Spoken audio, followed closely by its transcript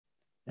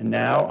And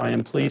now I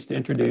am pleased to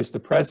introduce the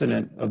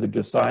president of the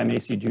Josiah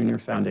Macy Jr.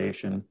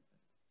 Foundation,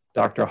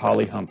 Dr.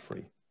 Holly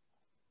Humphrey.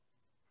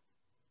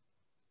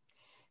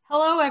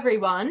 Hello,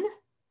 everyone.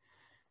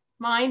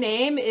 My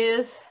name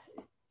is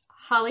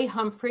Holly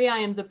Humphrey. I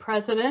am the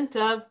president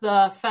of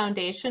the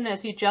foundation,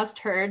 as you just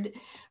heard.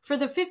 For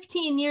the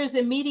 15 years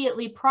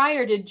immediately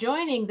prior to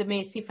joining the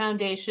Macy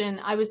Foundation,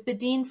 I was the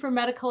Dean for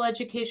Medical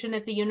Education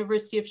at the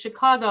University of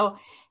Chicago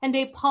and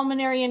a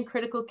pulmonary and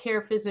critical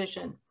care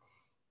physician.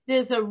 It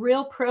is a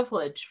real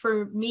privilege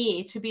for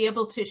me to be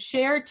able to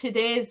share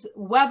today's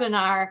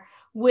webinar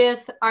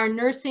with our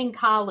nursing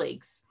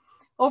colleagues.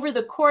 Over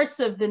the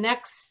course of the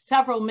next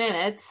several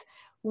minutes,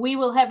 we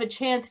will have a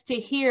chance to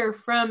hear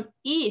from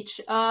each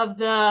of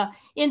the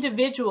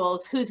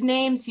individuals whose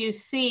names you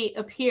see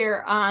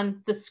appear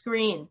on the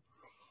screen.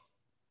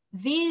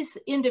 These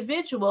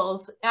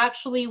individuals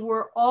actually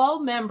were all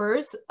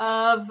members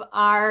of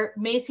our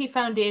Macy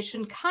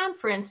Foundation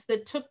conference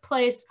that took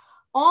place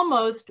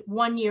almost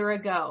 1 year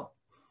ago.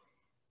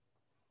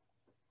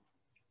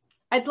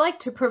 I'd like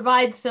to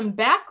provide some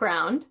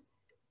background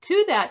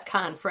to that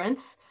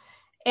conference,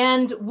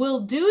 and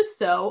will do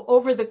so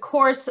over the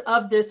course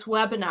of this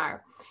webinar.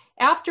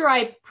 After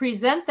I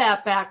present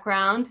that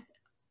background,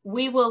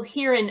 we will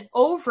hear an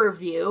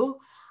overview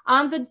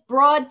on the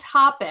broad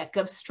topic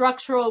of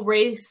structural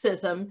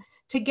racism,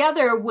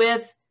 together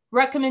with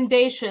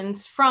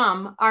recommendations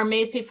from our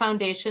Macy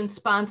Foundation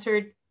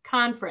sponsored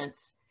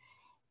conference.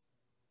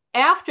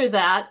 After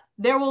that,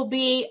 there will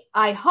be,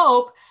 I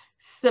hope,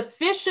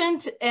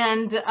 sufficient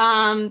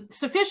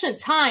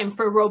time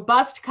for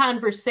robust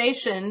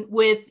conversation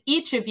with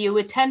each of you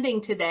attending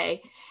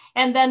today.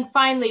 And then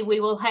finally, we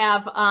will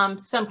have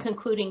some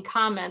concluding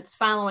comments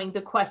following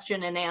the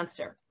question and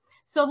answer.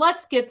 So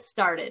let's get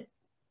started.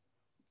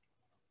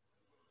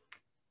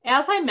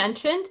 As I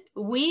mentioned,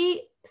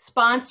 we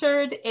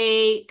sponsored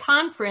a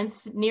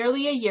conference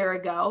nearly a year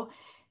ago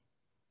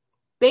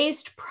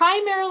based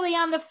primarily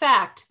on the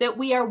fact that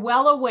we are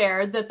well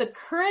aware that the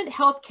current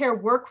healthcare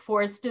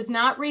workforce does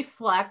not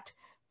reflect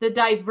the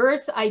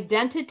diverse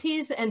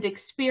identities and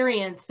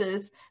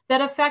experiences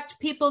that affect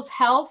people's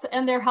health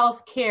and their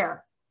health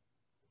care.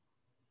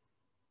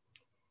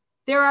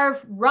 There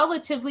are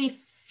relatively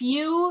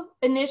few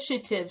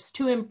initiatives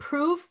to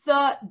improve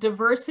the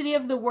diversity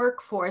of the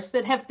workforce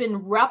that have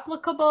been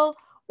replicable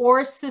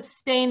or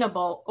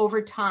sustainable over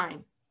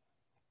time.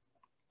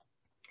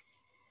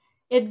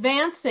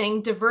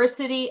 Advancing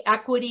diversity,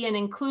 equity, and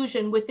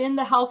inclusion within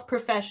the health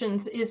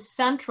professions is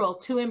central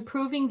to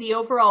improving the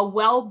overall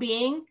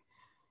well-being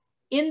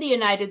in the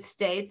United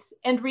States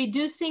and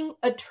reducing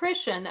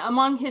attrition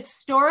among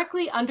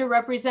historically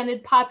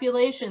underrepresented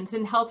populations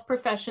in health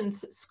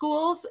professions,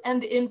 schools,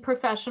 and in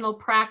professional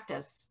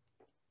practice.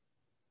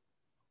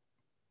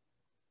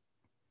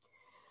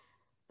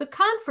 The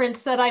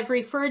conference that I've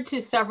referred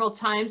to several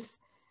times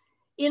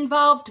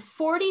involved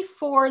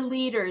 44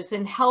 leaders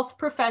in health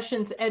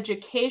professions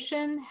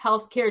education,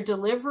 healthcare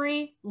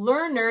delivery,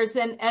 learners,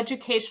 and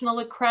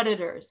educational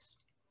accreditors.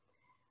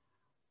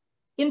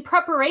 In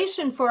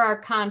preparation for our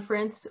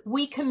conference,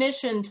 we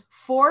commissioned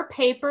 4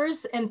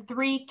 papers and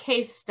 3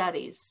 case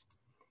studies.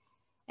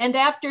 And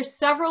after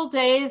several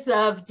days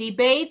of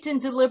debate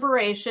and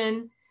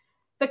deliberation,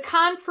 the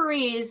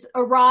conferees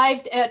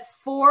arrived at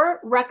 4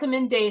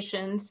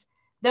 recommendations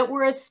that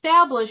were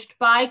established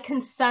by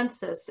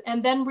consensus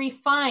and then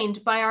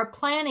refined by our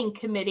planning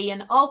committee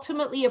and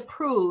ultimately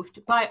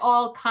approved by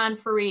all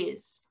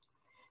conferees.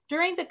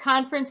 During the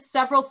conference,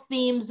 several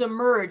themes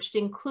emerged,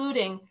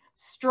 including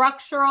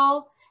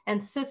structural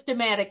and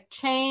systematic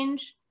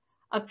change,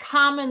 a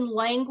common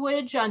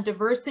language on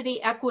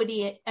diversity,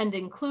 equity, and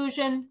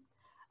inclusion,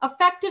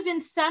 effective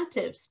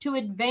incentives to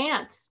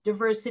advance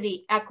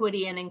diversity,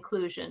 equity, and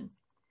inclusion,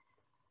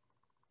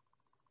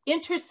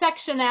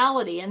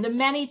 intersectionality and the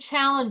many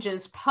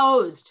challenges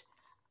posed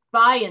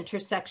by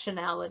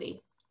intersectionality,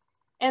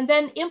 and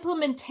then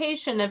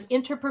implementation of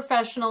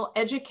interprofessional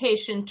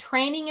education,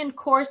 training, and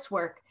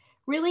coursework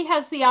really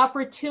has the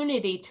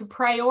opportunity to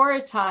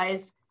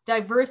prioritize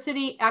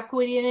diversity,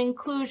 equity, and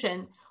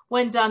inclusion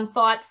when done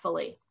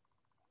thoughtfully.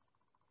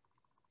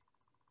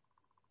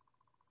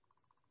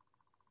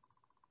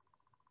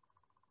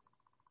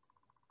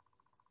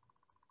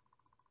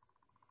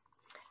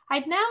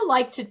 I'd now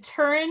like to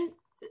turn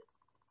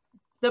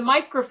the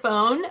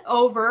microphone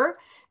over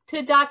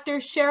to Dr.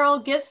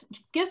 Cheryl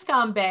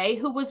Giscombé,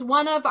 who was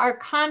one of our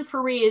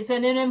conferees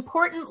and an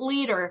important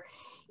leader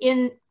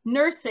in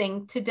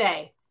nursing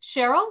today.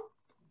 Cheryl?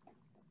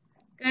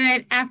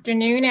 Good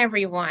afternoon,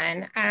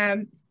 everyone.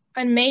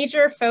 A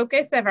major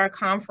focus of our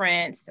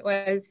conference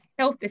was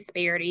health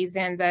disparities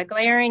and the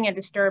glaring and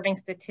disturbing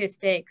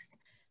statistics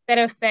that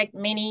affect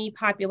many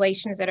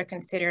populations that are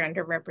considered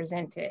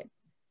underrepresented.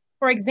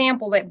 For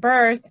example, at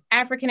birth,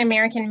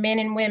 African-American men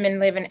and women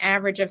live an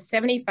average of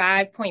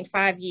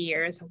 75.5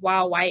 years,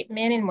 while white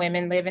men and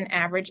women live an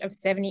average of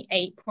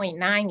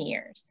 78.9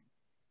 years.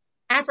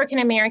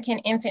 African-American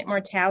infant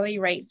mortality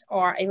rates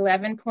are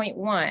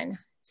 11.1,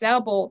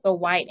 double the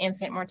white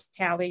infant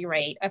mortality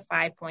rate of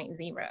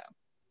 5.0.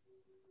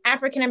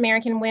 African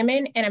American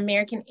women and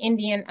American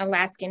Indian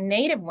Alaskan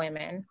Native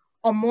women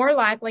are more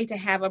likely to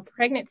have a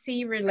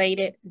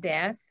pregnancy-related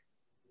death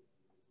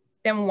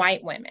than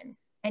white women.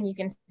 And you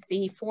can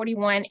see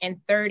 41 and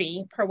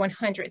 30 per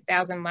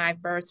 100,000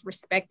 live births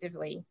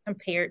respectively,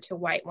 compared to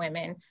white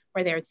women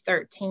where there are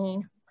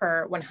 13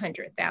 per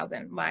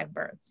 100,000 live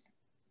births.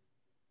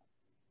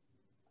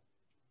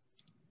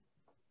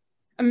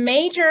 A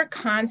major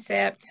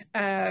concept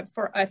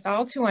for us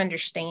all to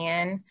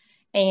understand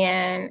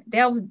and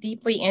delves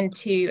deeply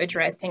into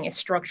addressing is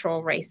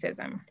structural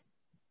racism.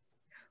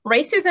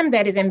 Racism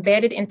that is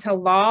embedded into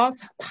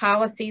laws,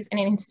 policies, and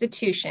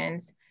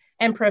institutions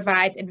and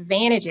provides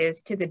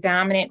advantages to the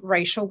dominant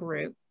racial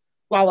group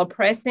while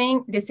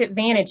oppressing,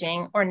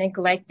 disadvantaging, or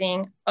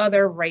neglecting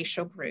other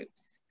racial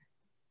groups.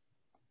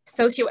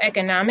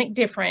 Socioeconomic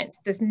difference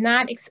does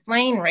not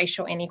explain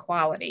racial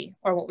inequality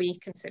or what we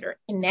consider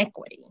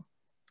inequity.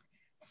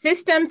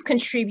 Systems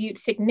contribute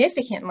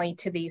significantly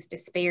to these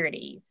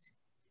disparities,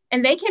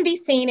 and they can be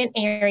seen in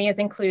areas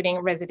including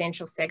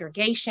residential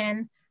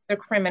segregation, the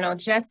criminal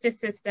justice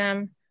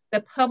system, the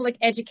public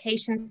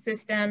education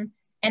system,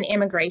 and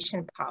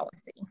immigration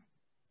policy.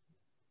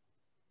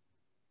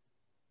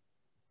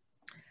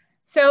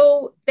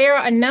 So there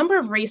are a number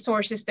of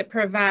resources that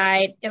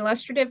provide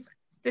illustrative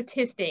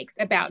statistics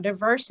about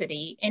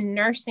diversity in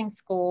nursing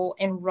school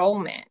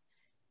enrollment,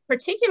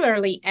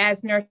 particularly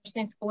as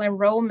nursing school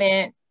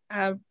enrollment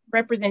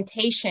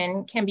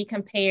representation can be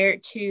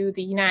compared to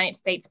the United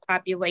States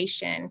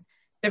population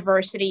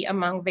diversity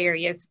among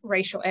various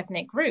racial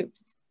ethnic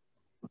groups.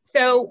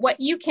 So what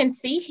you can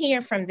see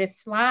here from this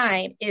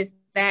slide is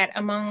that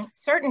among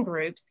certain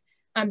groups,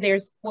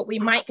 there's what we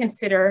might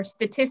consider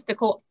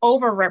statistical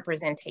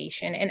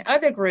overrepresentation, and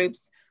other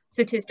groups,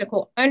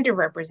 statistical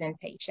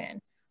underrepresentation.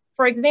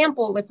 For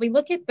example, if we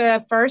look at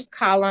the first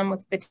column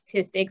with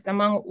statistics,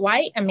 among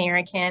white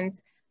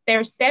Americans,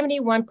 there's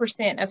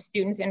 71% of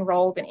students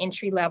enrolled in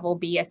entry-level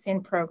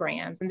BSN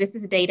programs, and this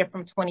is data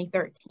from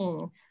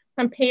 2013,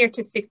 compared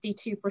to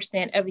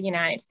 62% of the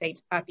United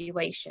States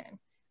population.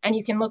 And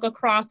you can look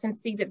across and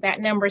see that that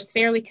number is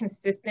fairly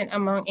consistent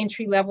among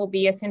entry-level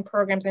BSN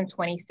programs in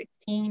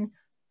 2016,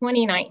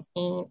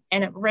 2019,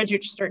 and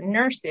registered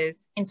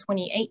nurses in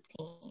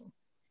 2018.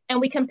 And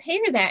we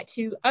compare that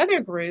to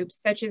other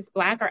groups such as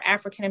Black or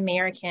African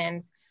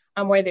Americans,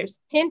 where there's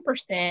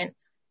 10%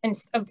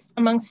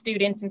 among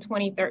students in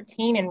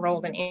 2013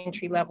 enrolled in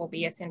entry-level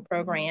BSN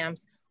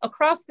programs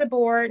across the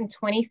board in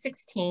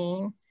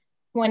 2016,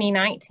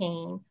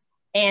 2019,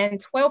 and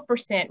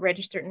 12%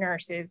 registered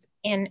nurses,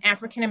 and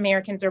African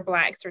Americans or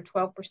Blacks are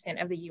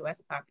 12% of the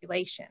US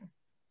population.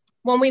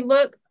 When we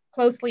look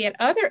closely at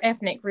other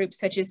ethnic groups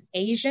such as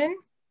Asian,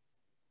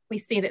 we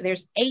see that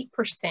there's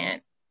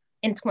 8%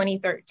 in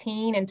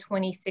 2013 and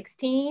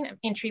 2016 of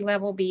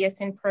entry-level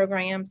BSN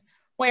programs,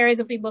 whereas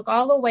if we look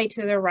all the way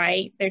to the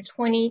right,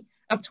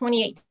 of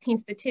 2018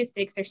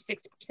 statistics, there's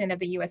 6% of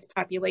the US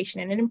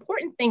population. And an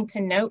important thing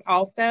to note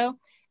also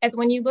is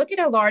when you look at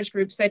a large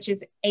group such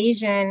as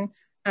Asians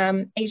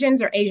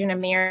or Asian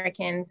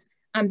Americans,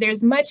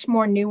 there's much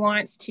more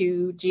nuance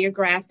to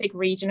geographic,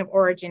 region of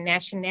origin,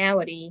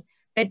 nationality,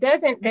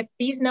 that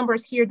these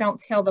numbers here don't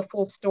tell the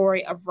full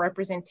story of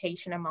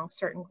representation among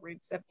certain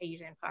groups of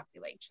Asian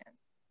populations.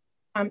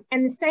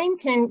 And the same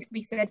can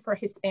be said for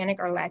Hispanic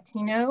or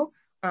Latino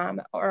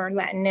or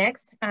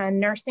Latinx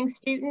nursing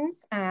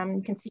students.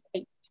 You can see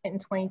 8% in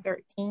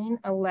 2013,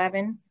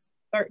 11,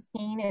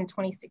 13 in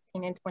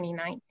 2016 and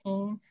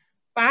 2019.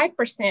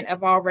 5%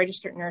 of all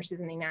registered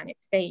nurses in the United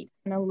States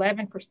and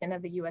 11%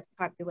 of the US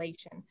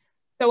population.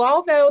 So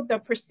although the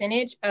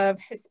percentage of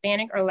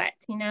Hispanic or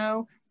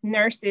Latino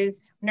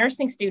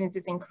nursing students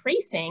is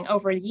increasing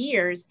over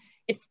years,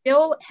 it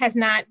still has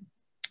not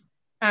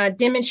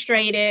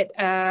demonstrated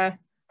a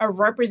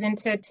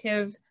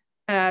representative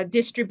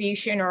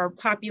distribution or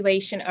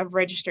population of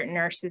registered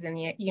nurses in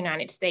the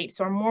United States.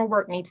 So more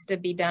work needs to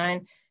be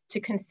done to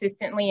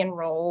consistently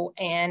enroll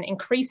and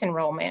increase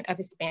enrollment of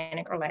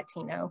Hispanic or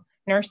Latino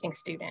nursing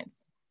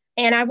students.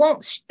 And I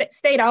won't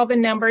state all the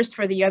numbers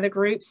for the other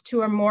groups,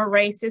 2 or more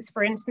races,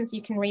 for instance,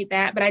 you can read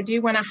that, but I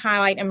do want to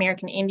highlight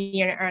American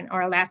Indian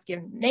or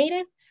Alaskan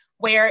Native,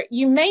 where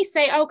you may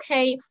say,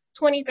 okay,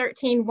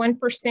 2013,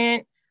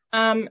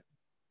 1%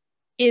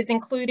 is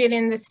included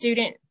in the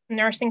student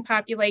nursing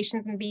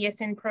populations and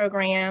BSN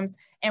programs,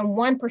 and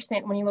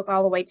 1% when you look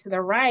all the way to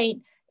the right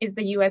is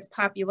the US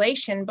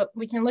population, but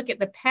we can look at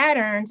the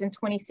patterns in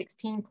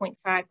 2016, 0.5%,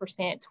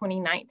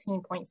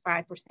 2019,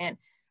 0.5%,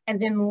 and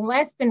then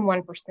less than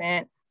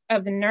 1%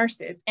 of the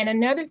nurses. And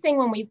another thing,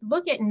 when we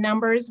look at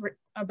numbers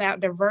about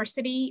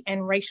diversity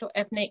and racial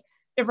ethnic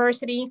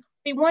diversity,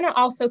 we want to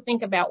also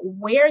think about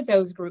where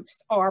those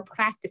groups are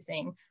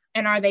practicing,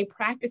 and are they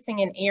practicing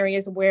in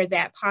areas where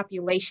that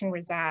population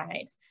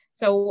resides?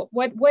 So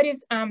what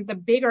is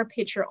the bigger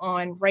picture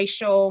on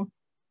racial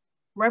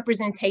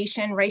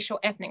representation, racial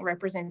ethnic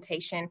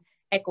representation,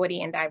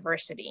 equity, and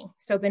diversity?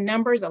 So the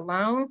numbers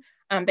alone,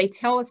 they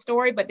tell a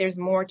story, but there's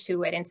more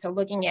to it. And so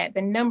looking at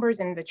the numbers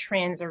and the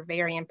trends are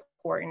very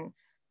important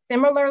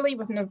Similarly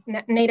with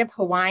Native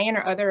Hawaiian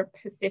or other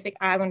Pacific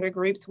Islander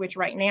groups, which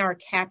right now are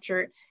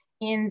captured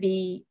in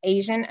the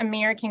Asian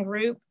American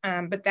group,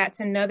 but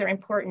that's another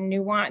important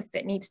nuance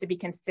that needs to be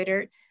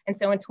considered. And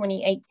so in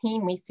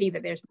 2018, we see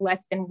that there's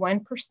less than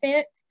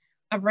 1%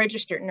 of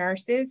registered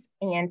nurses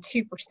and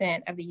 2%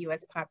 of the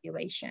US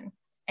population.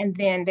 And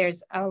then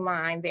there's a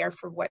line there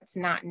for what's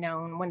not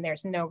known when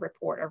there's no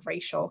report of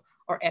racial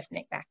or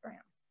ethnic background.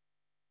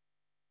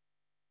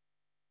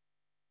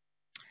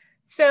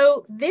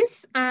 So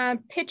this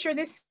picture,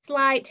 this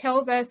slide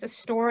tells us a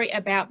story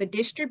about the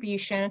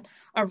distribution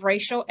of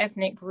racial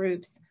ethnic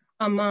groups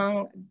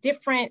among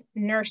different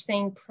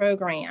nursing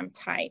program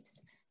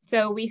types.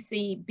 So we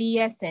see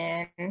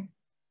BSN,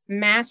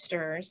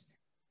 master's,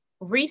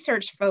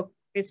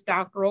 research-focused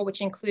doctoral,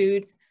 which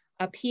includes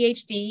a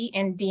PhD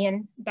and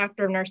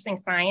Doctor of Nursing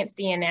Science,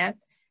 DNS,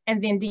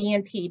 and then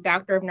DNP,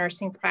 Doctor of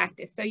Nursing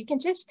Practice. So you can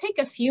just take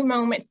a few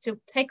moments to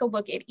take a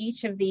look at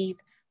each of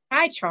these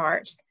pie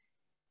charts,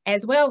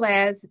 as well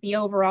as the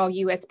overall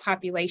US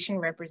population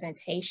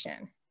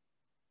representation.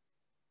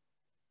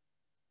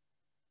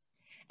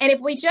 And if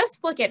we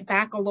just look at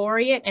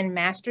baccalaureate and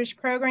master's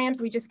programs,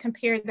 we just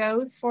compare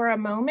those for a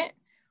moment,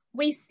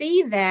 we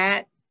see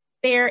that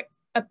there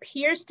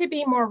appears to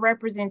be more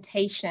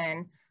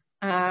representation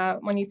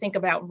when you think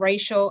about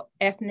racial,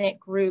 ethnic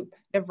group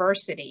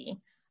diversity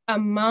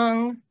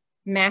among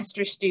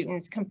master's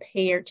students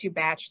compared to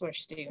bachelor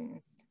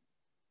students,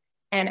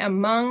 and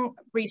among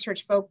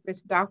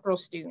research-focused doctoral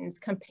students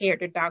compared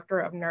to Doctor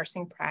of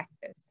Nursing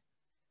Practice.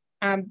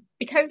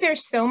 Because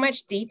there's so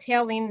much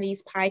detail in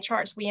these pie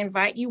charts, we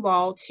invite you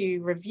all to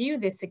review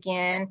this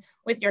again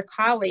with your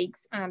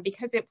colleagues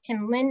because it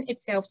can lend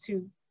itself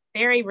to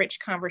very rich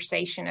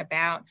conversation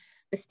about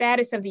the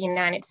status of the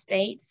United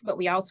States, but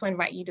we also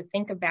invite you to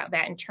think about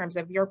that in terms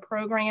of your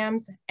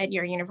programs at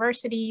your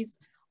universities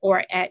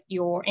or at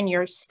in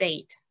your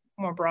state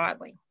more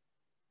broadly.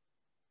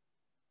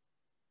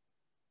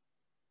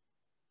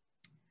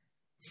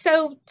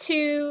 So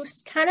to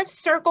kind of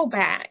circle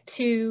back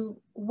to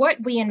what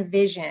we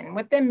envision,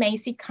 what the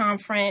Macy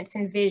Conference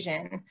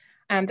envisioned,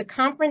 the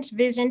conference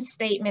vision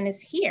statement is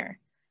here.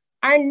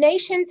 Our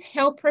nation's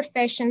health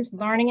professions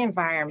learning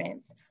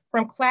environments,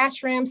 from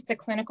classrooms to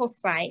clinical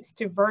sites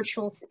to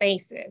virtual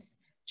spaces,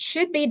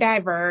 should be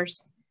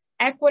diverse,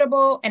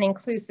 equitable, and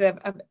inclusive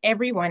of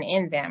everyone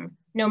in them,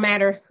 no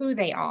matter who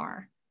they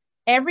are.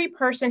 Every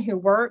person who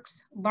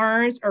works,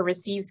 learns, or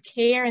receives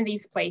care in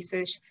these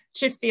places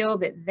should feel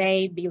that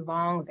they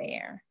belong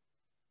there.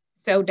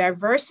 So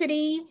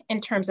diversity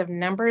in terms of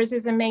numbers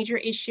is a major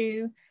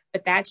issue,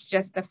 but that's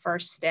just the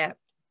first step.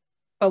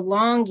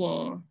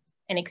 Belonging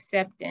and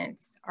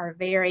acceptance are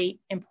very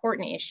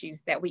important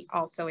issues that we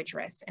also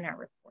address in our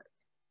report.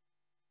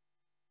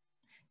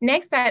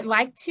 Next, I'd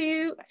like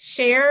to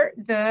share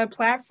the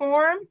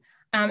platform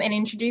and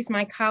introduce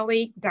my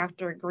colleague,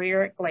 Dr.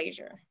 Greer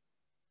Glazer.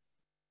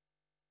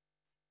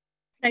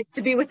 Nice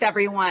to be with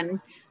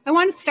everyone. I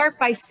want to start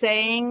by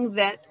saying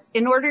that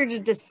in order to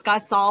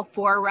discuss all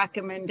 4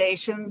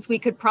 recommendations, we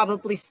could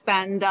probably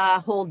spend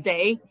a whole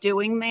day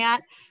doing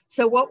that.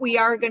 So what we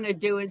are going to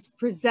do is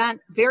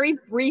present very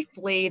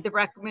briefly the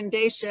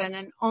recommendation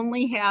and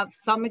only have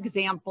some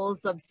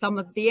examples of some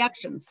of the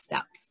action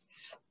steps.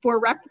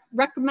 For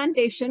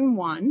recommendation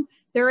 1,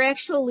 there are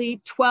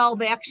actually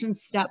 12 action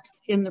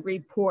steps in the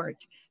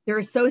report. They're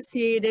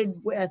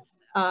associated with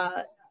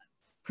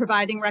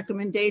providing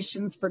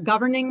recommendations for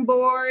governing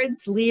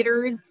boards,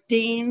 leaders,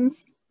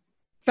 deans,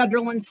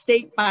 federal and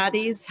state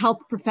bodies, health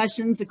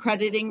professions,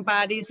 accrediting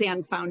bodies,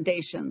 and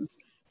foundations.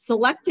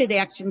 Selected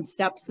action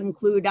steps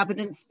include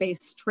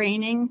evidence-based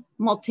training,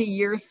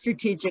 multi-year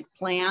strategic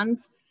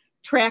plans,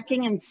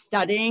 tracking and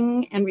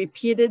studying and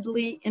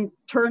repeatedly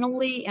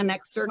internally and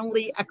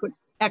externally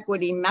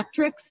equity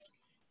metrics,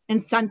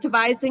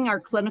 incentivizing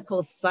our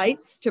clinical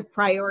sites to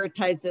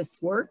prioritize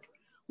this work,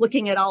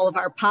 looking at all of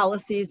our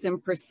policies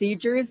and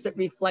procedures that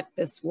reflect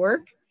this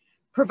work,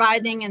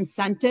 providing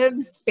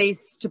incentives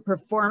based to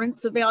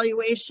performance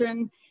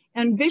evaluation,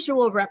 and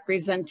visual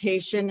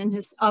representation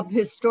of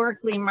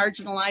historically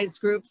marginalized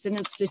groups and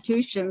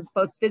institutions,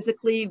 both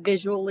physically,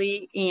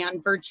 visually,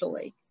 and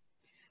virtually.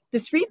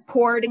 This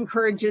report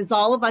encourages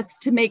all of us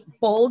to make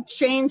bold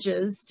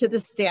changes to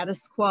the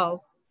status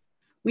quo.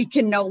 We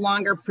can no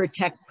longer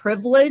protect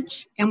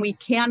privilege, and we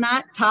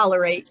cannot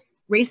tolerate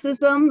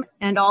racism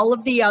and all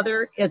of the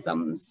other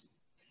isms.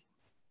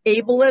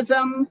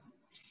 Ableism,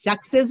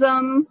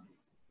 sexism,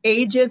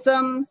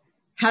 ageism,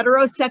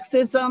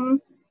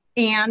 heterosexism,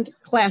 and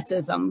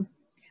classism.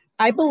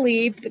 I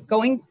believe that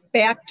going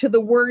back to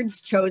the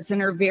words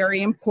chosen are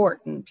very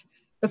important.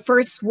 The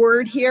first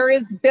word here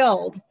is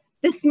build.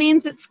 This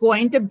means it's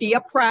going to be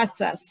a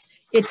process.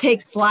 It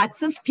takes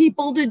lots of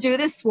people to do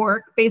this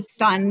work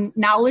based on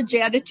knowledge,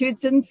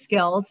 attitudes, and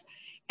skills,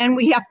 and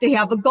we have to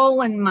have a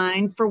goal in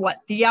mind for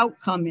what the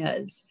outcome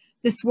is.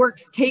 This work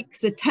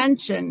takes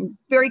attention,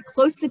 very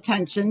close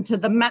attention to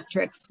the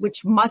metrics,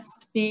 which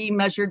must be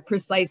measured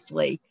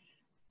precisely.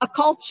 A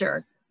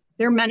culture.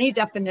 There are many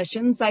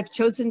definitions. I've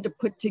chosen to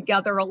put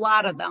together a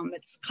lot of them.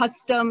 It's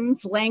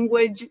customs,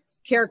 language,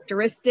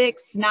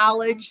 characteristics,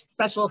 knowledge,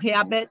 special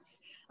habits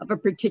of a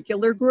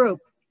particular group.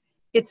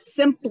 It's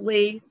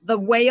simply the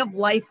way of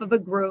life of a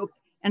group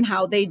and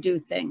how they do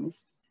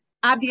things.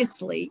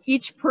 Obviously,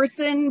 each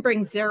person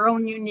brings their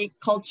own unique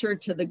culture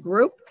to the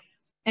group,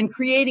 and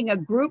creating a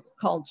group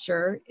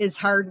culture is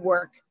hard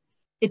work.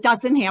 It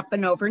doesn't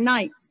happen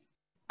overnight.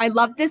 I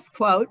love this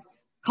quote,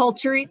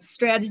 "Culture eats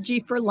strategy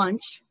for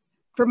lunch."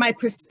 From my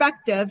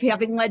perspective,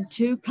 having led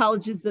 2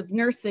 colleges of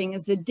nursing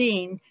as a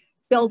dean,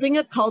 building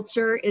a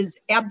culture is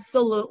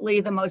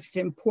absolutely the most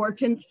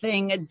important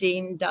thing a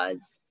dean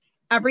does.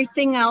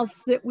 Everything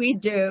else that we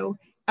do,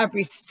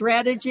 every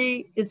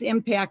strategy is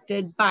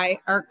impacted by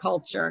our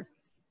culture.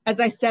 As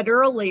I said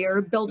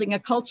earlier, building a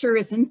culture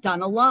isn't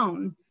done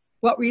alone.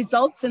 What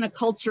results in a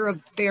culture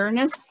of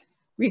fairness,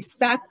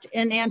 respect,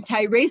 and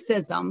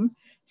anti-racism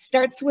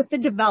starts with the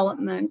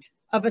development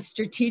of a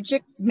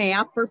strategic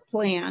map or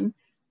plan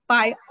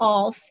by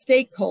all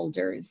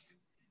stakeholders.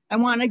 I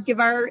want to give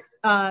our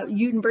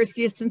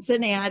University of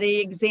Cincinnati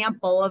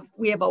example of,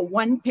 we have a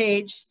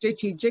 1-page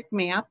strategic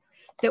map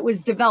that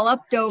was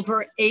developed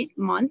over 8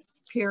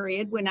 months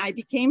period when I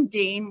became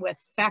dean, with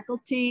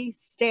faculty,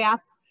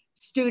 staff,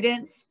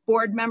 students,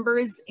 board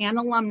members, and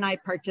alumni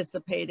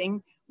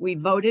participating. We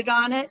voted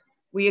on it.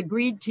 We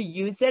agreed to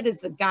use it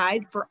as a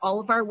guide for all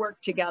of our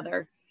work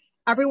together.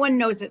 Everyone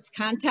knows its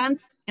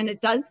contents, and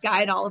it does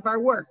guide all of our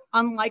work,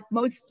 unlike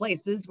most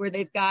places where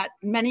they've got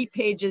many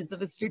pages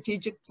of a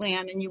strategic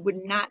plan and you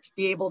would not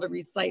be able to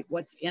recite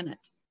what's in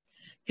it.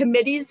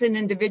 Committees and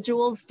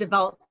individuals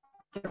develop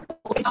their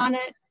goals on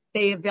it.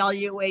 They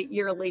evaluate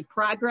yearly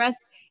progress,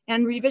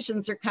 and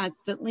revisions are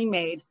constantly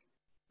made.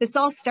 This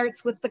all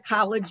starts with the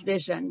college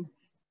vision.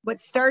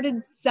 What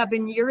started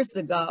 7 years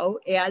ago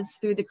as,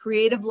 through the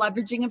creative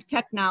leveraging of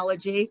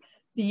technology,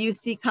 the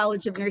UC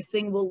College of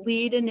Nursing will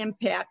lead and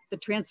impact the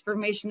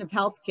transformation of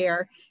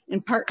healthcare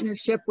in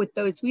partnership with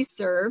those we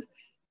serve,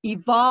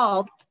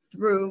 evolved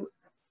through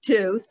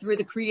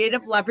the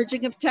creative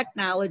leveraging of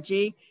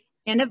technology,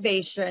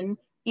 innovation,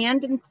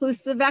 and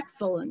inclusive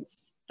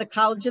excellence. The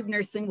College of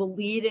Nursing will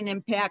lead and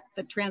impact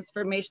the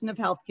transformation of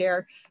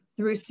healthcare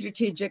through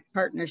strategic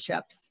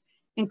partnerships.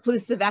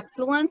 Inclusive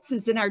excellence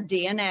is in our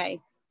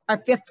DNA. Our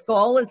 5th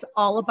goal is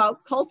all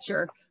about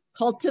culture.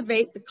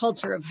 Cultivate the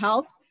culture of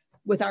health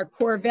with our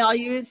core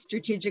values,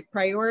 strategic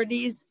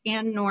priorities,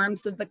 and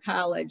norms of the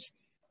college.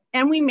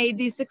 And we made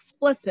these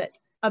explicit,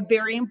 a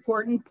very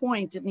important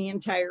point in the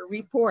entire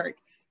report.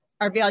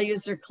 Our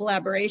values are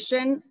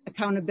collaboration,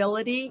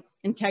 accountability,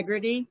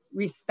 integrity,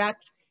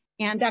 respect,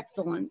 and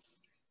excellence.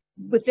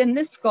 Within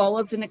this goal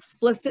is an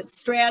explicit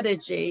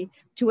strategy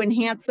to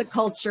enhance a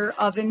culture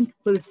of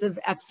inclusive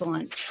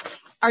excellence.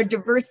 Our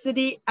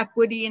Diversity,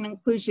 Equity, and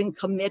Inclusion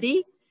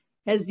Committee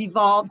has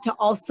evolved to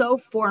also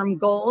form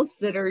goals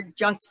that are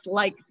just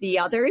like the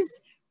others.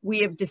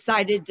 We have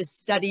decided to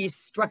study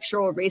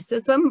structural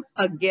racism,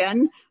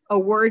 again, a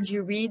word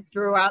you read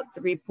throughout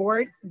the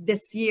report,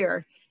 this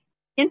year.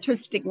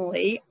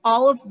 Interestingly,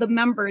 all of the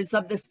members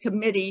of this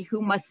committee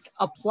who must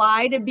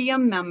apply to be a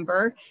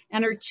member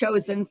and are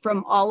chosen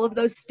from all of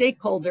those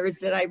stakeholders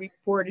that I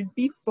reported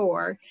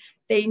before,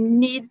 they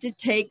need to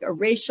take a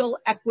Racial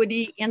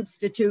Equity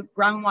Institute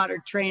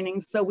groundwater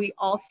training, so we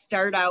all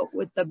start out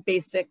with the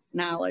basic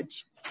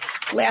knowledge.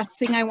 Last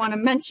thing I want to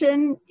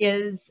mention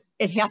is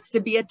it has to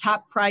be a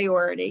top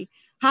priority.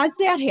 How does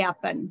that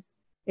happen?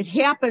 It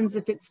happens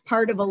if it's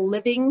part of a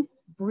living,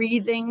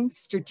 breathing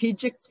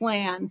strategic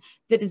plan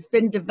that has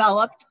been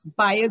developed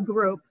by a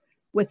group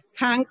with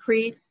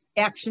concrete,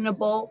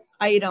 actionable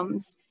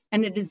items,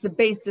 and it is the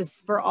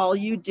basis for all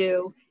you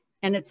do,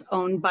 and it's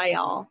owned by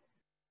all.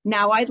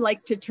 Now I'd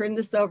like to turn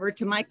this over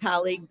to my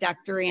colleague,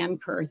 Dr. Ann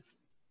Kurth.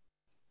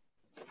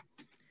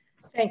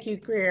 Thank you,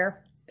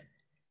 Greer.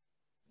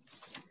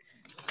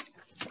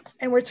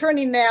 And we're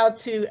turning now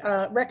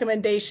to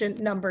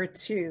recommendation number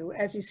 2.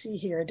 As you see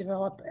here,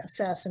 develop,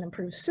 assess, and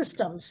improve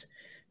systems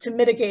to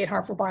mitigate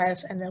harmful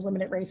bias and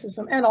eliminate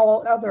racism and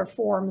all other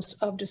forms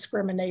of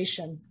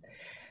discrimination.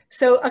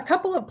 So a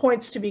couple of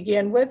points to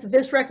begin with.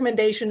 This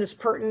recommendation is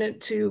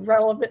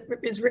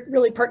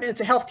really pertinent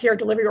to healthcare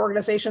delivery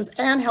organizations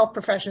and health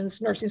professions,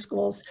 nursing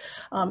schools,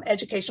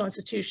 educational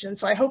institutions.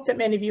 So I hope that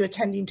many of you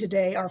attending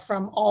today are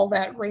from all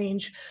that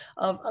range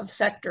of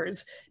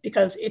sectors,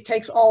 because it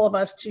takes all of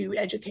us to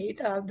educate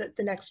the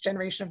next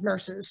generation of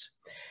nurses.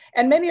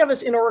 And many of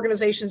us in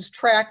organizations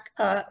track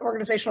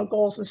organizational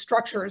goals and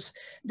structures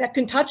that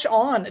can touch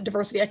on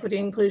diversity, equity,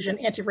 inclusion,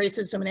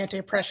 anti-racism, and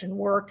anti-oppression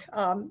work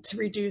to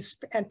reduce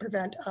and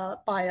prevent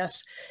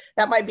bias.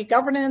 That might be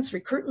governance,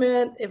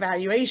 recruitment,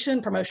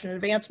 evaluation, promotion and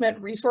advancement,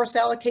 resource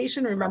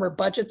allocation. Remember,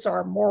 budgets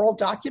are moral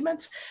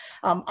documents.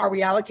 Are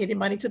we allocating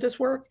money to this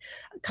work?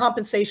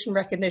 Compensation,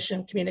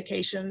 recognition,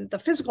 communication, the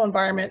physical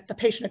environment, the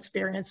patient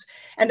experience,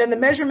 and then the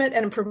measurement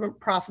and improvement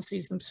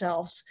processes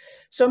themselves.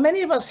 So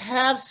many of us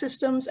have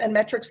systems and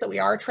metrics that we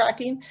are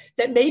tracking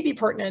that may be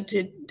pertinent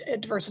to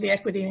diversity,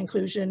 equity, and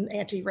inclusion,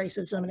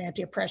 anti-racism, and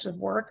anti-oppressive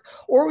work,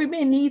 or we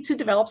may need to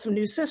develop some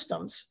new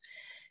systems.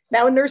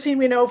 Now in nursing,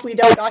 we know if we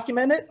don't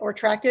document it or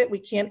track it, we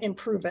can't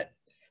improve it.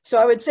 So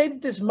I would say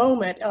that this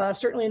moment,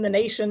 certainly in the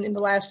nation in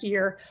the last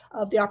year,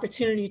 of the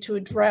opportunity to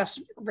address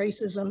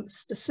racism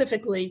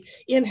specifically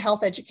in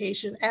health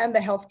education and the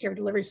healthcare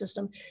delivery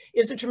system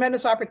is a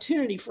tremendous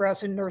opportunity for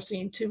us in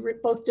nursing to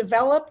both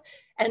develop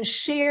and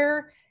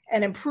share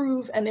and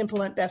improve and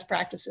implement best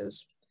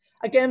practices.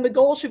 Again, the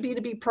goal should be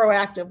to be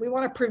proactive. We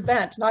want to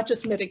prevent, not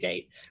just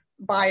mitigate,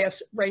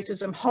 bias,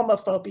 racism,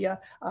 homophobia,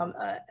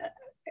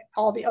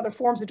 all the other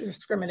forms of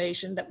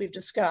discrimination that we've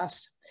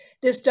discussed.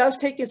 This does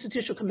take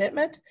institutional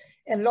commitment,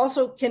 and it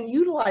also can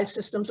utilize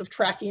systems of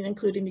tracking,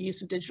 including the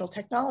use of digital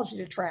technology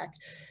to track.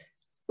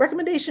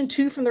 Recommendation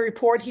 2 from the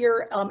report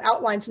here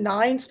outlines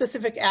 9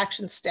 specific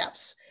action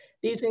steps.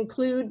 These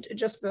include,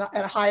 just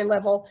at a high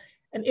level,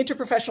 an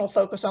interprofessional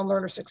focus on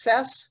learner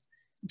success,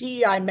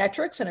 DEI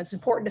metrics, and it's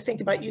important to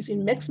think about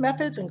using mixed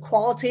methods and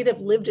qualitative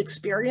lived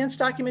experience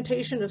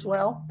documentation as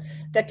well,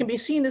 that can be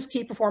seen as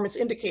key performance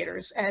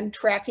indicators, and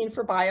tracking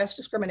for bias,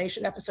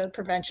 discrimination, episode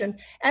prevention,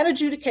 and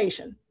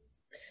adjudication.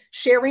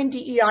 Sharing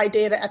DEI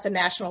data at the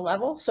national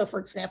level. So for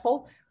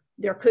example,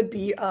 there could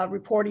be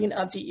reporting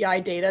of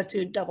DEI data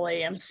to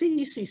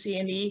AAMC,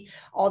 CCNE,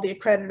 all the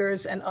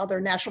accreditors and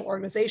other national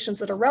organizations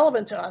that are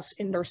relevant to us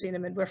in nursing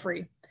and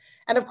midwifery.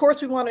 And of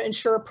course, we want to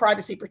ensure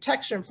privacy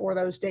protection for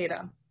those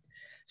data.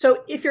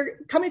 So if you're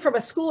coming from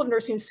a school of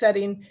nursing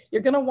setting,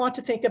 you're going to want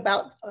to think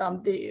about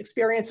the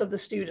experience of the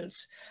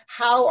students.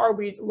 How are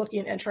we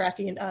looking and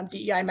tracking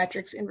DEI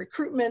metrics in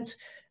recruitment,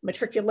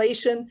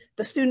 matriculation,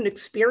 the student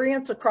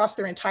experience across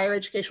their entire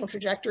educational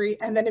trajectory,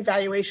 and then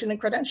evaluation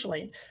and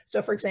credentialing.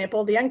 So for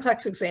example, the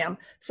NCLEX exam,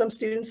 some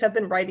students have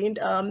been writing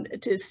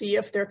to see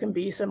if there can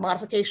be some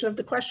modification of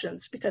the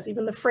questions, because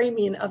even the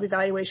framing of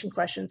evaluation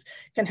questions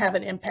can have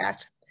an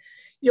impact.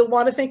 You'll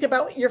want to think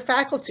about your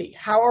faculty.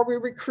 How are we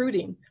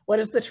recruiting? What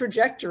is the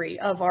trajectory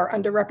of our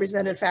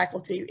underrepresented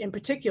faculty in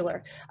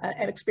particular,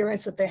 and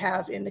experience that they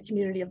have in the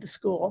community of the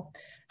school?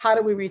 How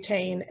do we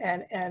retain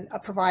and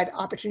provide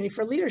opportunity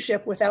for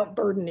leadership without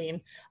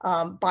burdening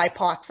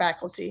BIPOC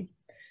faculty?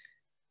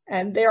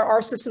 And there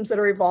are systems that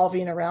are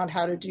evolving around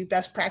how to do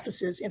best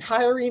practices in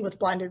hiring with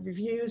blinded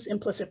reviews,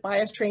 implicit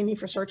bias training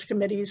for search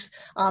committees,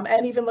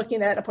 and even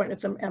looking at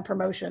appointments and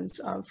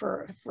promotions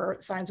for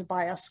signs of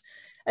bias.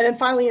 And then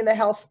finally, in the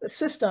health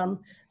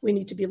system, we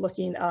need to be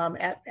looking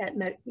at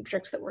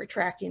metrics that we're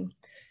tracking.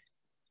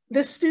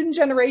 This student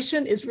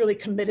generation is really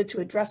committed to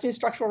addressing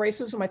structural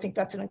racism. I think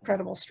that's an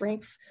incredible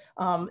strength.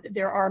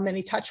 There are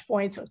many touch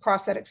points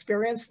across that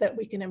experience that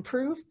we can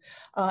improve.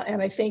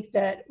 And I think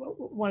that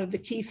one of the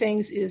key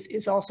things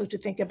is also to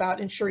think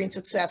about ensuring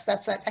success.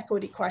 That's that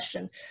equity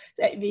question.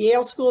 At the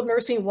Yale School of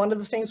Nursing, one of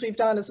the things we've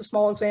done as a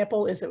small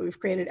example is that we've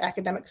created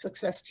academic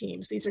success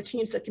teams. These are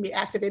teams that can be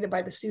activated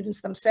by the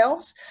students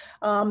themselves.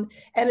 And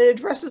it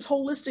addresses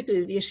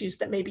holistically the issues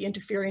that may be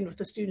interfering with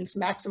the students'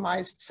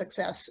 maximized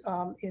success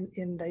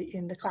in the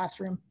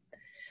classroom.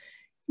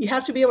 You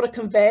have to be able to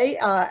convey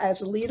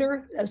as a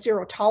leader a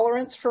zero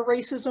tolerance for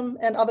racism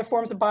and other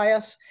forms of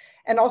bias,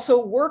 and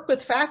also work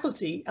with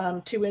faculty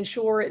to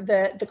ensure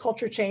that the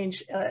culture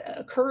change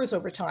occurs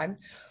over time.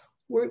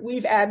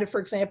 We've added,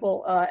 for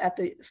example, at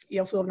the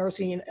Yale School of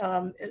Nursing,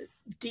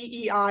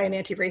 DEI and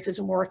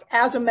anti-racism work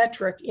as a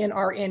metric in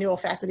our annual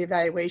faculty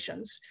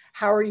evaluations.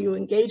 How are you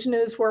engaging in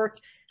this work?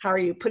 How are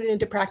you putting it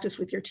into practice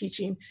with your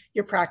teaching,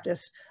 your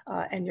practice,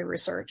 and your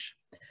research?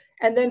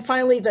 And then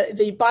finally,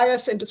 the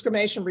bias and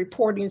discrimination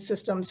reporting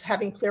systems,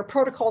 having clear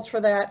protocols for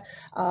that,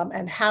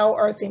 and how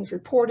are things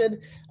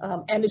reported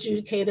and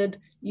adjudicated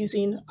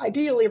using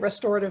ideally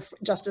restorative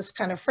justice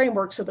kind of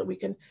framework so that we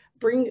can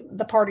bring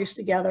the parties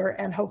together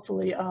and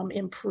hopefully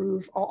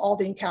improve all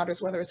the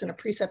encounters, whether it's in a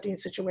precepting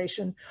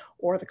situation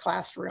or the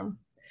classroom.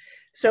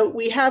 So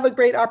we have a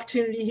great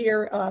opportunity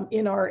here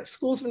in our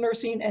schools of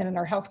nursing and in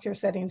our healthcare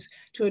settings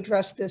to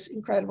address this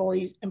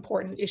incredibly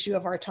important issue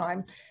of our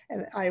time.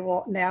 And I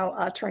will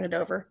now turn it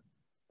over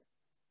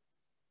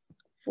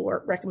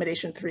for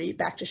recommendation 3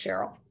 back to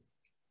Cheryl.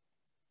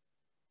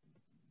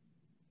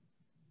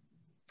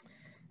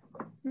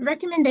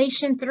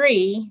 Recommendation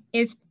 3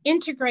 is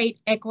integrate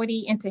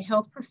equity into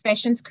health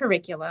professions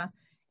curricula,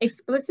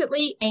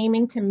 explicitly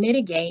aiming to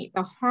mitigate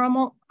the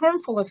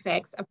harmful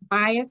effects of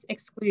bias,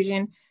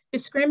 exclusion,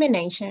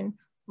 discrimination,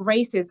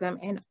 racism,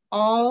 and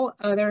all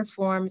other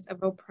forms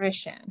of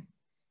oppression.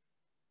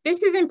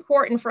 This is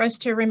important for us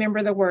to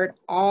remember the word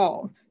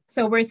all.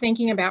 So we're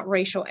thinking about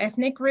racial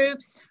ethnic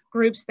groups,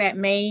 groups that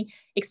may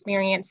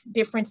experience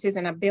differences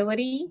in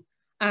ability,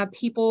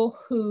 people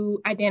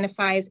who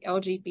identify as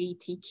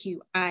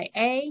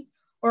LGBTQIA,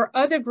 or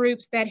other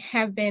groups that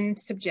have been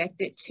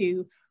subjected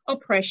to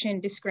oppression,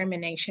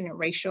 discrimination, and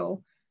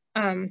racial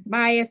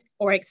bias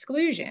or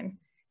exclusion.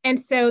 And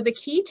so the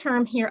key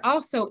term here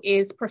also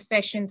is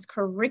professions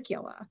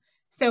curricula.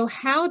 So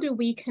how do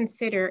we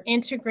consider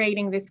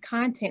integrating this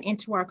content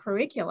into our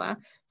curricula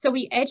so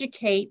we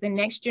educate the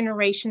next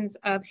generations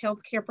of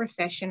healthcare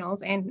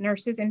professionals and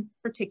nurses in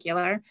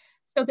particular,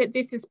 so that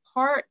this is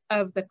part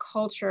of the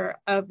culture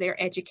of their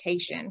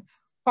education,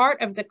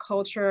 part of the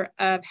culture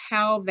of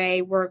how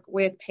they work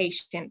with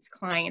patients,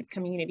 clients,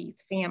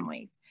 communities,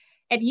 families.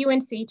 At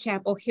UNC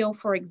Chapel Hill,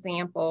 for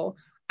example,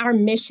 our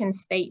mission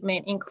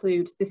statement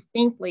includes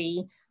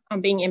distinctly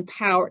being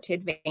empowered to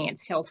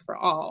advance health for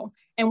all.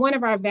 And one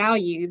of our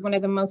values, one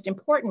of the most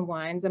important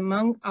ones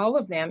among all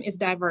of them, is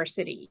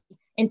diversity,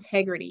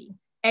 integrity,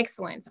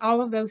 excellence.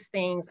 All of those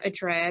things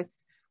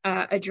address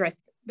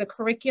the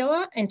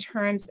curricula in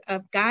terms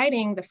of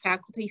guiding the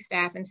faculty,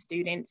 staff, and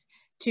students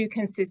to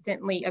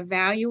consistently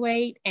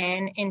evaluate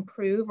and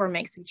improve or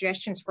make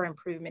suggestions for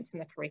improvements in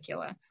the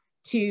curricula,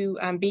 to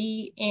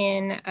be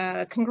in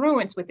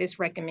congruence with this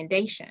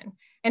recommendation.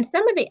 And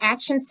some of the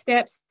action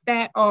steps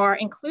that are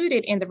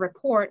included in the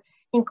report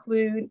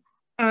include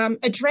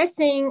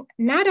addressing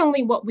not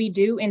only what we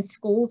do in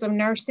schools of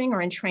nursing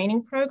or in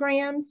training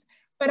programs,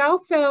 but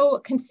also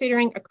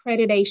considering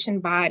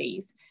accreditation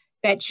bodies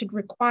that should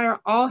require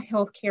all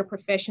healthcare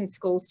profession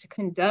schools to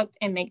conduct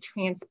and make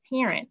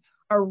transparent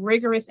a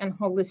rigorous and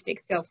holistic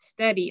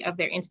self-study of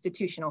their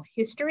institutional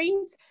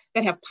histories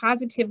that have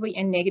positively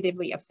and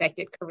negatively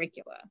affected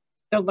curricula,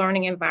 the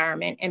learning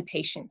environment, and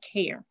patient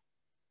care.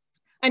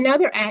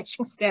 Another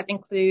action step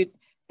includes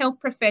health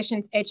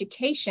professions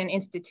education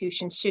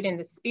institutions should, in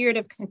the spirit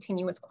of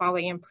continuous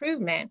quality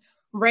improvement,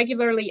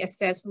 regularly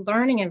assess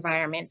learning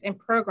environments and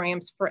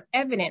programs for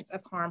evidence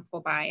of harmful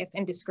bias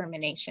and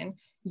discrimination,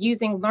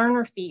 using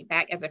learner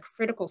feedback as a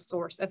critical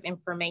source of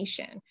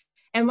information.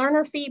 And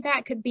learner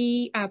feedback could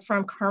be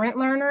from current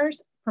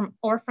learners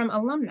or from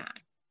alumni.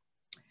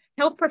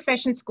 Health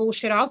profession schools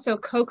should also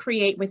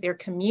co-create with their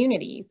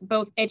communities,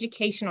 both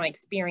educational and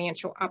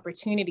experiential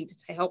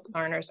opportunities to help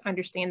learners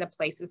understand the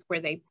places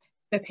where the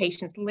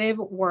patients live,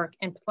 work,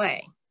 and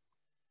play.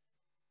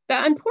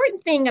 The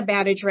important thing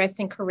about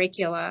addressing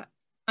curricula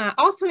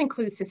also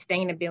includes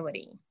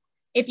sustainability.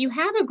 If you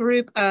have a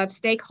group of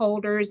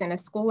stakeholders in a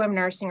school of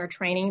nursing or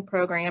training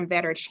program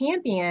that are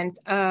champions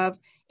of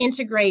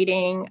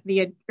integrating the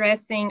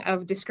addressing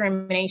of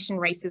discrimination,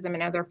 racism,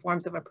 and other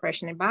forms of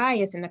oppression and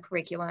bias in the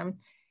curriculum,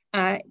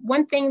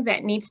 one thing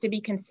that needs to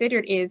be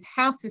considered is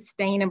how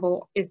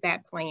sustainable is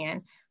that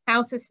plan?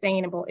 How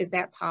sustainable is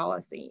that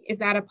policy? Is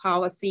that a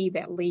policy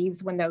that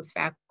leaves when those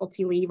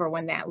faculty leave or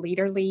when that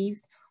leader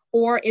leaves?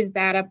 Or is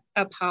that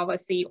a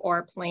policy or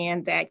a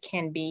plan that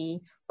can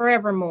be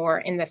forevermore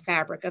in the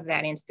fabric of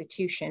that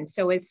institution?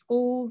 So as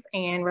schools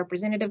and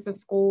representatives of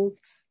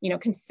schools,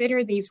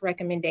 consider these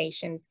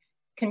recommendations,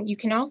 you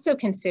can also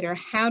consider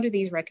how do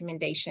these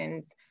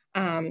recommendations,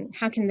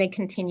 how can they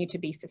continue to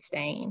be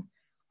sustained?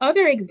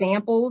 Other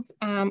examples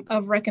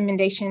of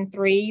recommendation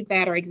 3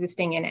 that are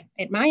existing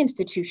at my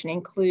institution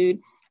include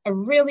a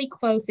really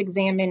close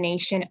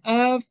examination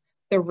of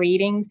the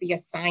readings, the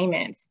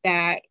assignments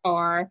that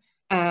are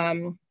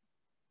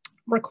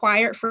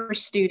required for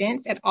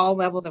students at all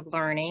levels of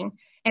learning,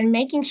 and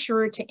making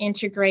sure to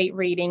integrate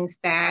readings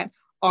that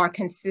are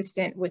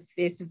consistent with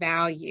this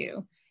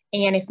value.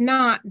 And if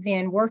not,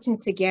 then working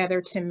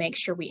together to make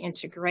sure we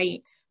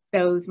integrate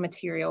those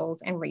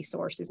materials and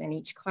resources in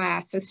each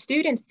class. So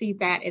students see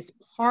that as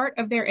part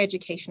of their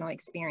educational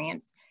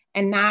experience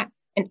and not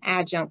an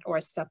adjunct or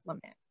a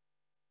supplement.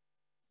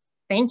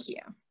 Thank you.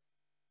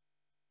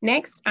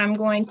 Next, I'm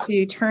going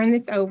to turn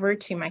this over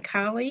to my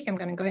colleague. I'm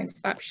going to go ahead and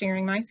stop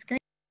sharing my screen.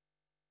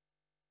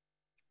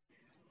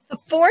 The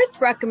fourth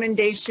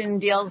recommendation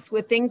deals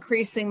with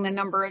increasing the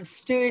number of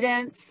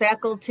students,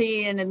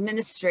 faculty, and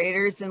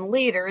administrators and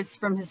leaders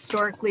from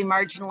historically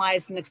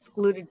marginalized and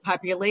excluded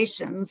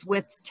populations,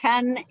 with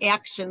 10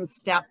 action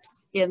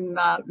steps in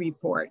the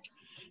report.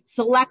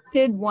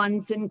 Selected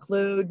ones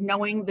include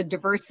knowing the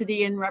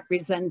diversity and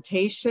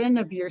representation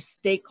of your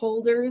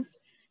stakeholders,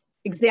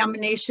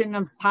 examination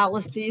of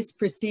policies,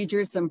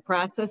 procedures, and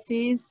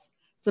processes,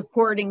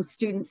 supporting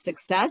student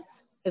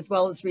success, as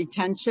well as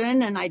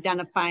retention and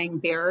identifying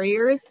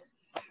barriers,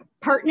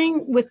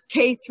 partnering with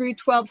K through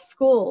 12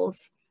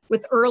 schools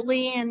with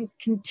early and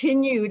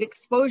continued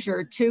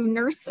exposure to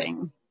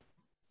nursing,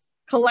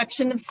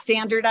 collection of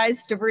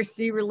standardized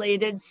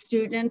diversity-related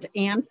student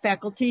and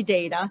faculty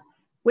data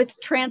with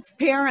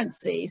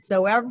transparency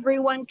so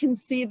everyone can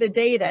see the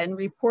data and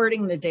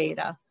reporting the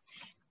data,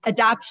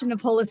 adoption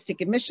of holistic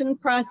admission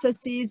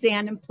processes,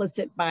 and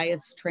implicit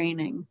bias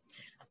training.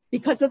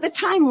 Because of the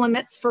time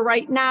limits for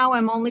right now,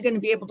 I'm only going to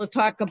be able to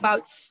talk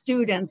about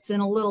students in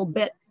a little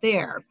bit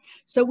there.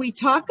 So we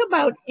talk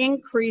about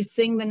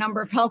increasing the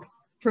number of health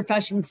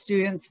profession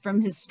students from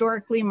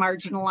historically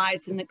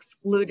marginalized and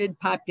excluded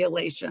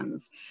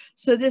populations.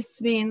 So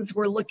this means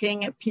we're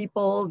looking at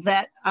people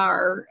that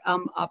are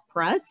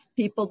oppressed,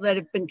 people that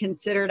have been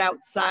considered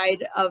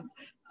outside of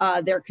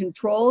they're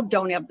controlled,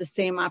 don't have the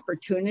same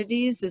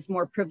opportunities as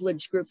more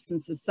privileged groups in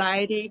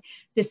society.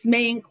 This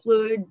may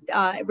include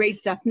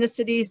race,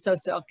 ethnicity,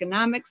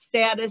 socioeconomic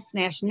status,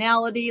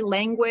 nationality,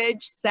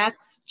 language,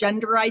 sex,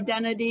 gender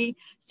identity,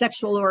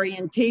 sexual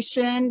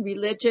orientation,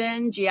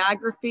 religion,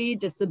 geography,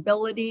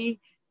 disability,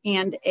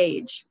 and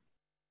age.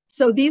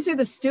 So these are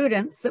the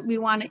students that we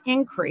want to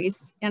increase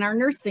in our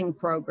nursing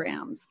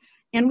programs.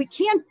 And we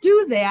can't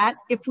do that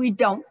if we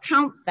don't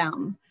count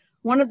them.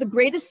 One of the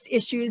greatest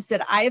issues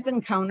that I've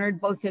encountered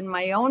both in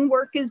my own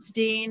work as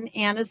dean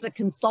and as a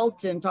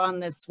consultant on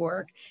this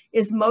work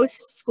is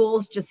most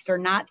schools just are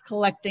not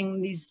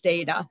collecting these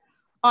data.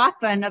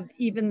 Often of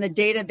even the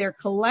data they're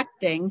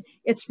collecting,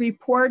 it's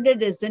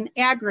reported as an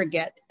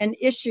aggregate, and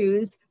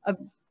issues of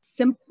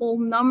simple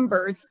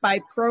numbers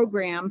by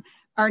program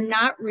are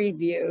not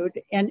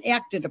reviewed and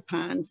acted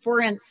upon. For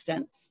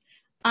instance,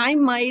 I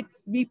might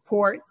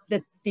report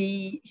that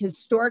the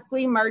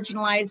historically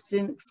marginalized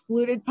and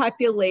excluded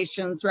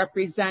populations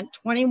represent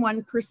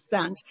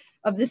 21%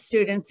 of the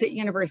students at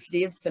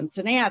University of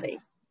Cincinnati.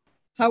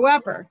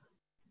 However,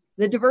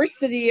 the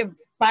diversity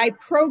by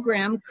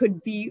program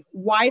could be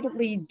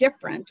widely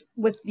different,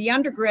 with the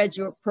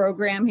undergraduate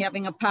program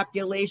having a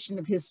population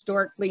of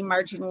historically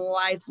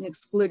marginalized and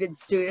excluded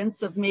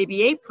students of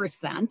maybe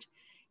 8%,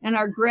 and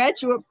our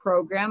graduate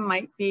program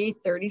might be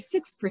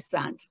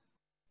 36%.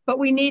 But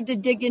we need to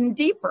dig in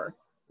deeper.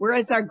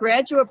 Whereas our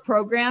graduate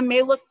program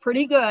may look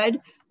pretty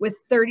good,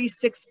 with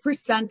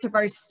 36% of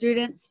our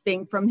students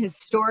being from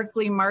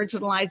historically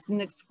marginalized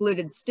and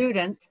excluded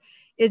students,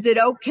 is it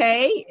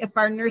okay if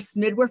our nurse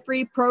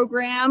midwifery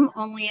program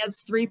only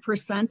has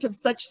 3% of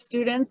such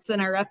students and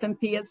our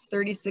FNP is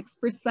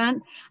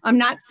 36%? I'm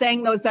not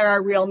saying those are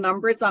our real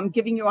numbers. I'm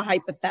giving you a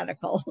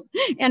hypothetical.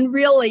 And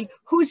really,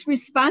 who's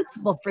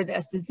responsible for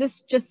this? Is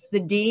this just the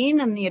dean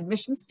and the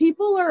admissions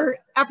people, or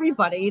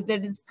everybody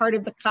that is part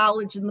of the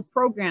college and the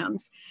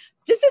programs?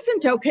 This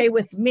isn't okay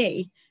with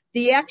me.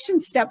 The action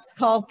steps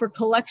call for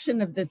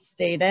collection of this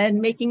data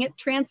and making it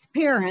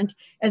transparent,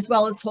 as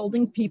well as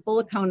holding people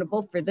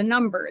accountable for the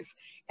numbers.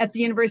 At the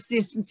University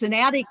of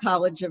Cincinnati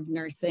College of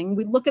Nursing,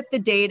 we look at the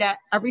data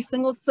every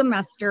single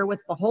semester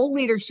with the whole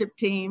leadership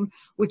team,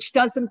 which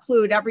does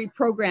include every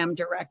program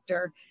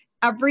director.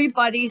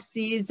 Everybody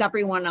sees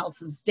everyone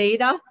else's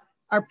data.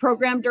 Our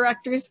program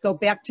directors go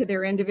back to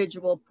their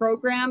individual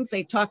programs.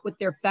 They talk with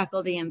their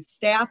faculty and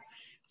staff,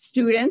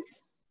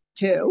 students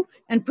too,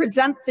 and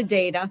present the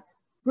data.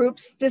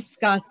 Groups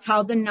discuss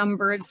how the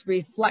numbers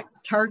reflect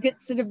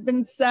targets that have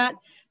been set.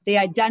 They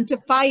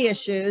identify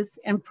issues,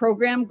 and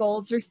program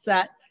goals are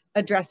set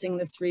addressing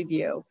this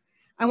review.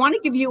 I want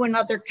to give you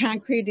another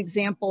concrete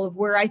example of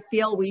where I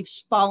feel we've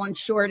fallen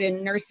short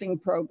in nursing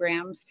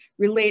programs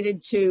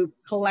related to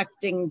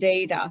collecting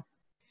data.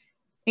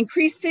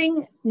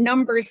 Increasing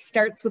numbers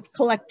starts with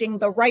collecting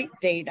the right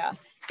data.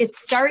 It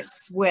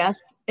starts with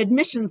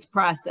admissions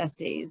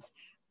processes.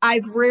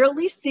 I've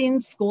rarely seen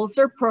schools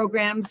or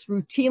programs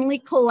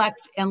routinely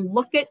collect and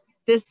look at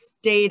this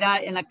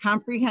data in a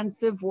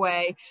comprehensive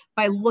way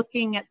by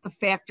looking at the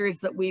factors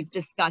that we've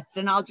discussed.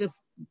 And I'll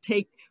just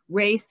take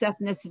race,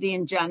 ethnicity,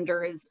 and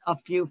gender as a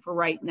few for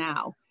right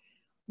now.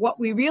 What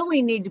we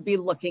really need to be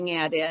looking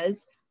at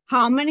is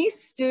how many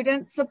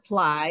students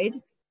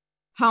applied,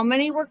 how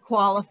many were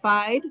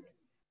qualified,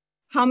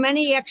 how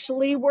many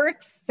actually were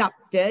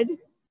accepted,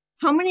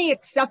 how many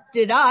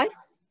accepted us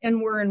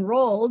and were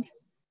enrolled,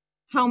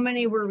 how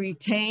many were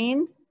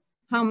retained,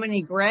 how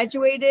many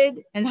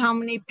graduated, and how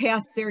many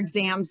passed their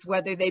exams,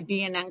 whether they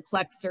be an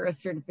NCLEX or a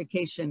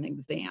certification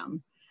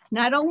exam.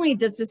 Not only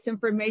does this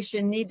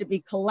information need to be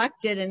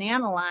collected and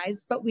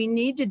analyzed, but we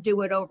need to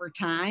do it over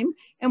time,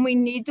 and we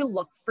need to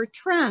look for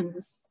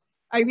trends.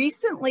 I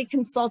recently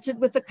consulted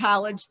with a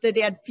college that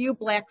had few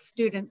Black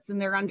students in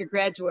their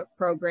undergraduate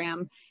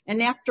program,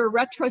 and after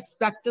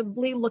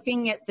retrospectively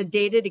looking at the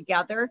data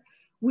together,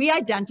 we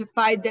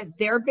identified that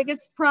their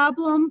biggest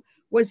problem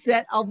was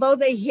that although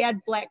they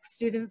had Black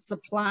students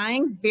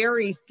applying,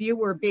 very few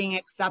were being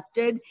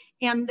accepted.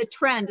 And the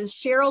trend, as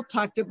Cheryl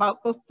talked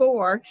about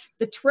before,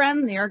 the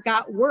trend there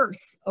got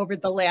worse over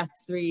the last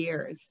 3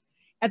 years.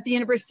 At the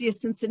University of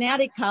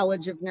Cincinnati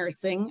College of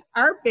Nursing,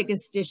 our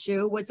biggest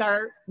issue was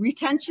our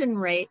retention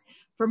rate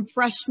from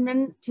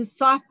freshman to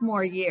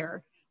sophomore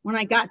year. When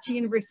I got to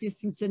University of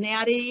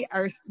Cincinnati,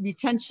 our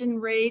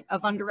retention rate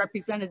of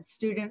underrepresented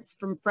students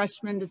from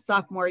freshman to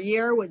sophomore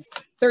year was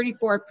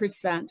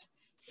 34%.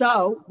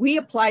 So we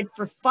applied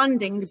for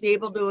funding to be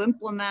able to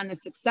implement a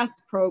success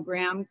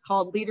program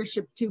called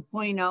Leadership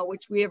 2.0,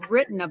 which we have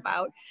written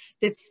about,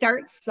 that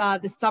starts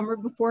the summer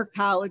before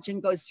college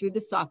and goes through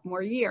the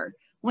sophomore year.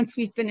 Once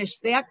we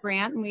finished that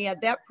grant and we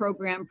had that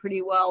program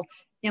pretty well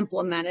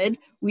implemented,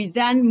 we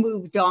then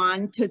moved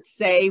on to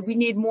say we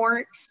need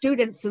more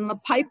students in the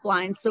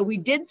pipeline. So we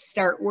did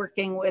start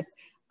working with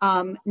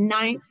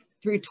 9th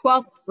through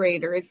 12th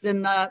graders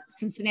in the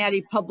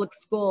Cincinnati public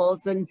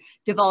schools and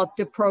developed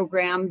a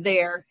program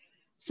there.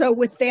 So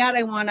with that,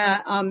 I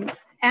wanna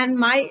end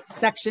my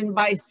section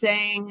by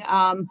saying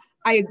I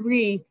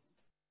agree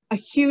a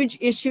huge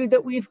issue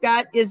that we've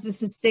got is the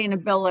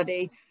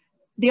sustainability.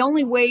 The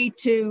only way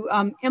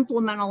to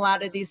implement a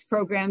lot of these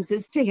programs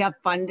is to have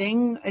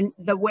funding. And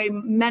the way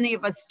many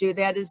of us do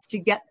that is to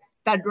get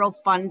federal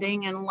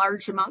funding and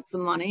large amounts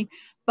of money.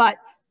 But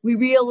we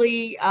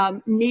really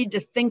need to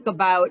think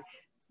about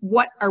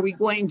what are we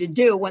going to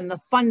do when the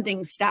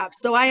funding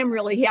stops. So I am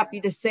really happy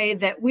to say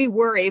that we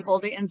were able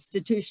to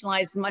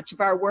institutionalize much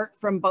of our work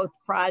from both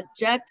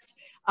projects.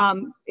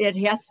 It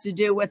has to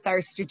do with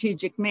our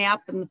strategic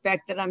map and the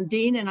fact that I'm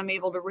dean and I'm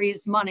able to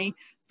raise money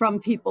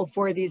from people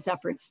for these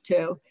efforts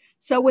too.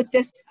 So with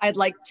this, I'd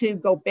like to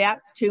go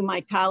back to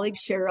my colleague,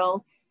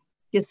 Cheryl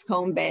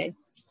Giscombé.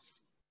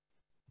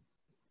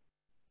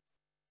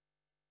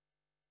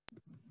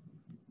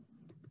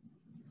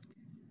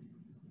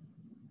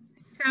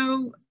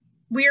 So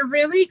we're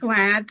really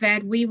glad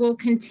that we will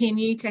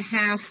continue to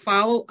have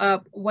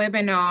follow-up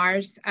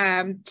webinars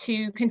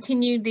to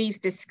continue these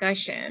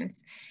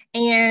discussions.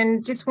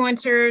 And just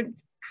want to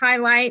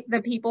highlight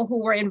the people who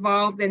were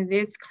involved in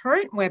this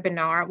current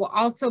webinar will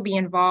also be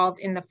involved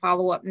in the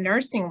follow-up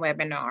nursing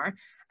webinar.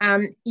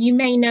 You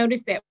may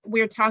notice that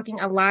we're talking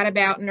a lot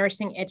about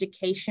nursing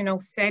educational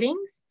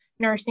settings,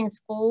 nursing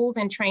schools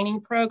and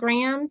training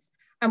programs.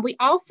 We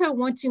also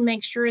want to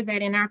make sure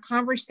that in our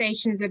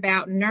conversations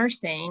about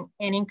nursing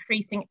and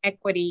increasing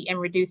equity and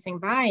reducing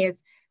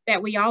bias,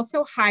 that we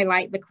also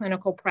highlight the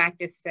clinical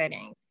practice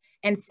settings.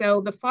 And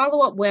so the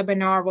follow-up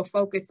webinar will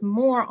focus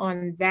more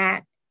on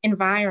that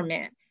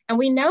environment. And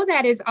we know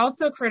that is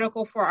also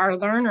critical for our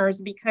learners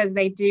because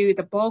they do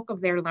the bulk of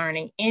their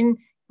learning in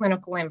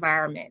clinical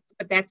environments.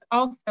 But that's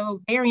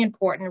also very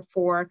important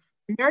for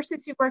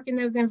nurses who work in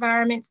those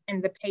environments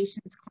and the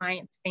patients,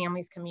 clients,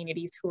 families,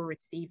 communities who are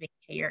receiving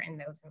care in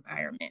those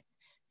environments.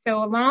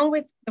 So along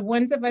with the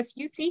ones of us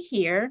you see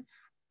here,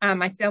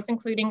 myself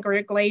including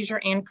Greer, Glazer,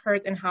 and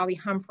Kurth and Holly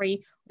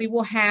Humphrey, we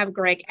will have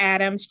Greg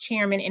Adams,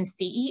 Chairman and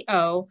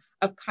CEO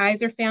of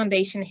Kaiser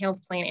Foundation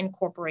Health Plan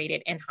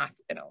Incorporated and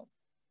Hospitals.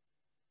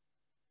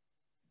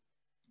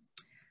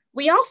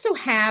 We also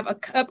have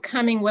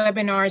upcoming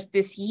webinars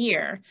this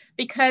year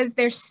because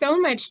there's so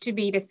much to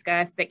be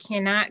discussed that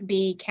cannot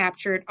be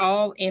captured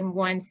all in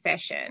one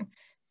session.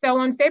 So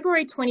on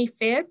February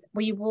 25th,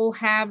 we will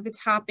have the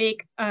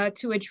topic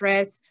to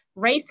address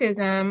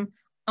racism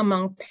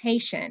among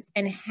patients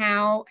and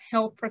how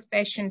health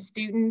profession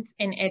students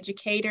and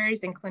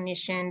educators and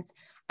clinicians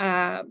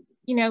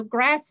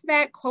grasp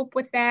that, cope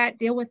with that,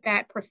 deal with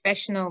that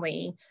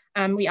professionally.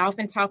 We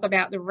often talk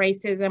about the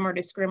racism or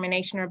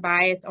discrimination or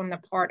bias on the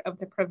part of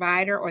the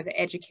provider or the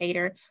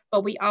educator,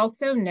 but we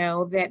also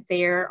know that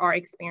there are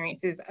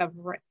experiences of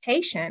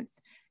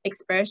patients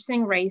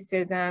expressing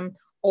racism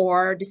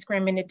or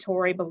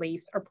discriminatory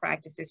beliefs or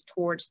practices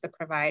towards the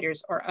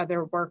providers or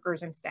other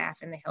workers and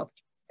staff in the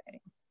healthcare setting.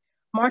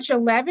 March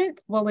 11th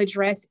will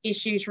address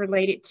issues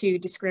related to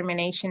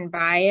discrimination,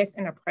 bias,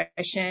 and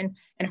oppression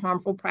and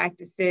harmful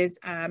practices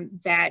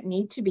that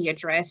need to be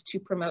addressed to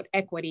promote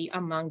equity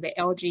among the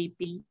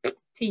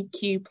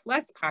LGBTQ+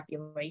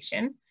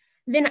 population.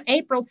 Then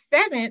April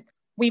 7th,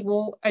 we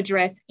will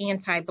address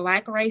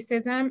anti-Black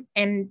racism.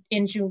 And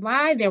in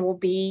July, there will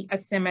be a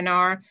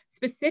seminar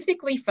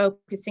specifically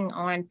focusing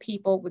on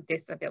people with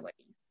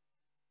disabilities.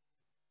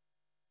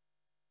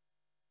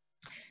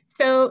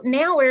 So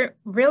now we're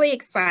really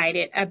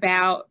excited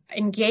about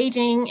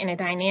engaging in a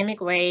dynamic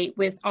way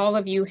with all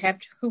of you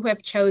who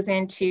have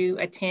chosen to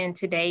attend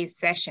today's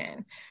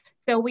session.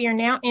 So we are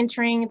now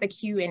entering the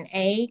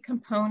Q&A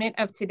component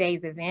of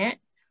today's event.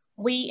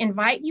 We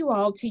invite you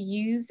all to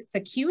use the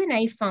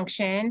Q&A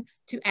function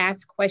to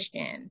ask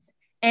questions.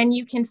 And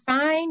you can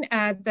find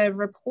the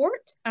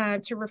report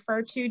to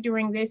refer to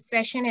during this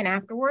session and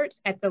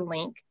afterwards at the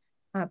link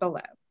below.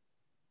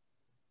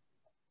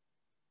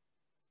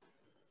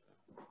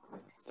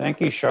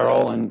 Thank you,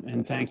 Cheryl,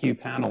 and thank you,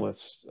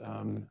 panelists.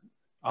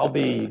 I'll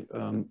be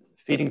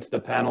feeding to the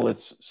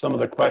panelists some of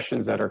the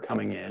questions that are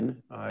coming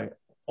in. I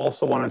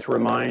also wanted to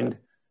remind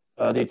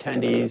the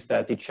attendees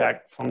that the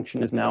chat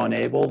function is now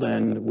enabled,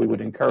 and we would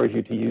encourage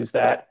you to use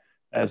that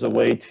as a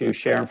way to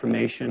share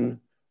information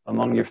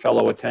among your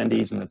fellow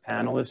attendees and the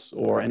panelists,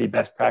 or any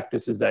best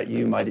practices that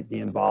you might be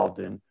involved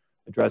in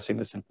addressing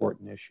this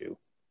important issue.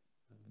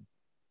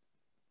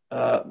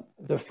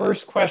 The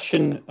first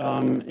question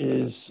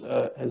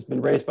has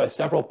been raised by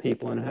several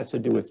people, and it has to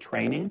do with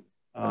training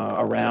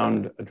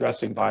around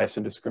addressing bias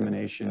and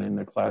discrimination in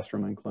the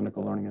classroom and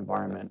clinical learning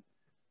environment.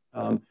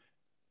 Do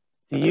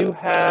you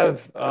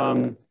have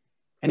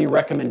any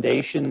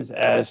recommendations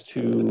as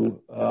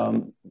to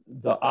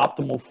the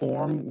optimal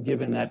form,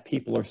 given that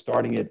people are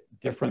starting at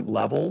different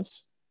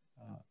levels?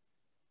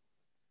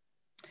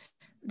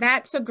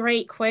 That's a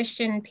great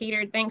question,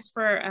 Peter. Thanks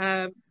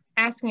for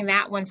asking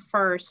that one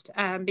first,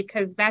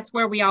 because that's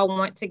where we all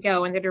want to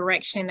go, in the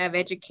direction of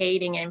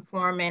educating and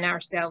informing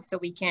ourselves so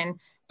we can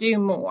do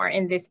more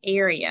in this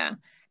area.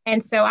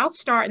 And so I'll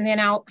start and then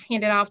I'll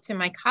hand it off to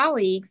my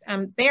colleagues.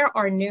 There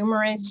are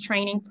numerous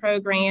training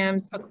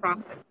programs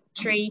across the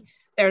country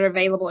that are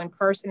available in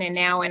person, and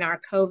now in our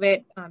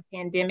COVID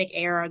pandemic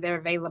era, they're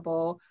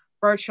available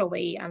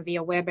virtually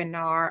via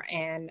webinar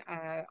and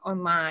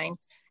online.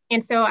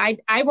 And so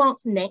I won't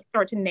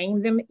start to name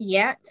them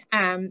yet.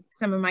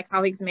 Some of my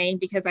colleagues may,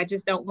 because I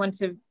just don't want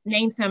to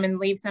name some and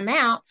leave some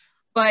out,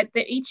 but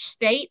that each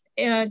state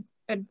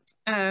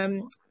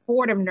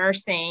Board of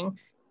Nursing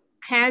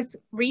has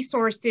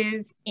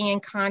resources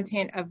and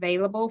content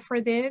available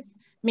for this.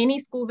 Many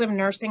schools of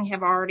nursing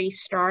have already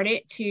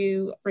started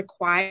to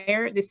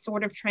require this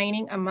sort of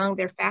training among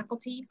their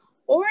faculty,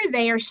 or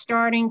they are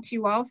starting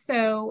to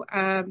also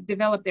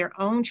develop their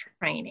own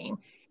training.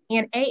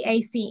 And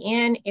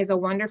AACN is a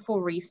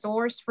wonderful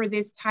resource for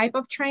this type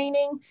of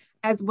training,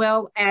 as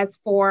well as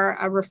for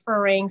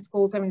referring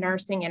schools of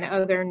nursing and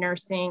other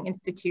nursing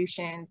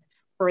institutions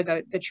for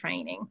the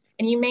training.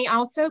 And you may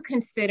also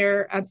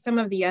consider some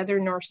of the other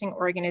nursing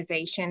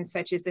organizations,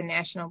 such as the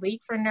National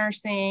League for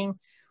Nursing,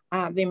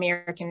 the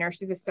American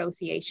Nurses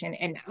Association,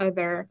 and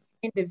other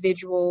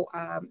individual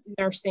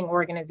nursing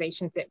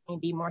organizations that may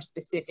be more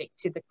specific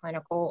to the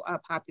clinical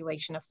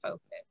population of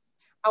focus.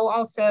 I will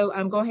also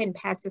go ahead and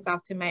pass this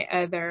off to my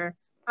other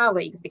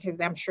colleagues, because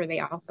I'm sure they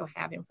also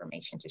have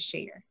information to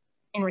share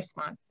in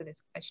response to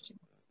this question.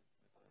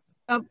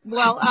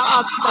 Well,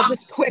 I'll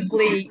just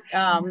quickly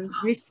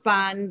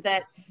respond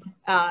that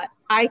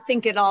I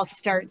think it all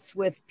starts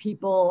with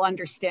people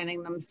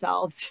understanding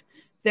themselves,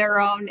 their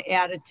own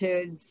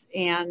attitudes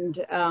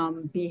and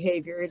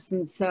behaviors.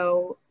 And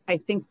so I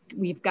think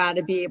we've got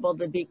to be able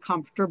to be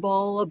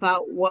comfortable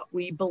about what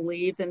we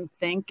believe and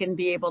think, and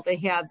be able to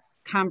have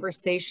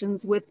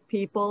conversations with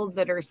people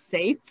that are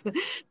safe.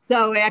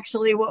 So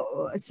actually,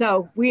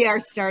 so we are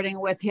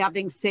starting with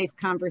having safe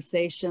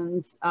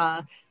conversations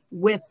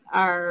with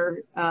our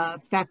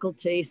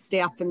faculty,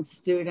 staff, and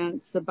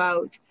students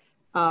about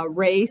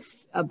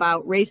race,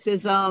 about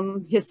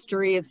racism,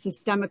 history of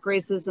systemic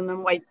racism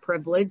and white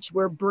privilege.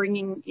 We're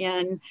bringing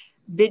in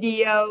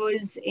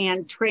videos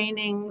and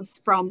trainings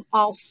from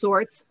all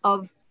sorts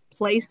of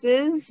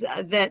places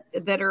that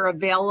are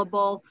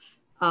available.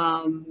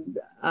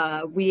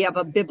 We have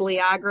a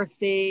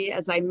bibliography.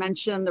 As I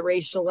mentioned, the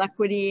Racial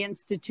Equity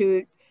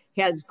Institute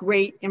has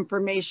great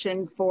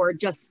information for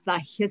just the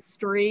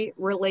history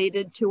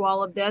related to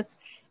all of this.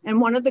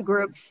 And one of the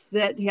groups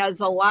that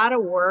has a lot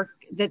of work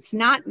that's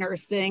not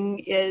nursing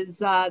is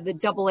the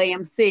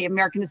AAMC,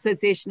 American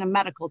Association of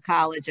Medical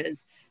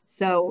Colleges.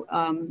 So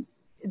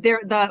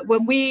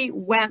when we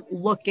went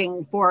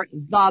looking for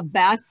the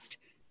best,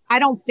 I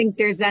don't think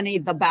there's any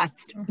the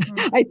best.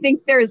 Mm-hmm. I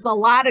think there's a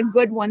lot of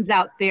good ones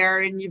out there,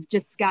 and you've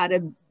just got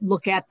to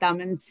look at them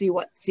and see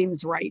what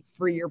seems right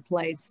for your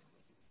place.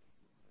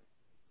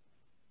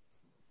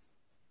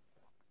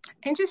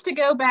 And just to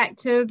go back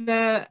to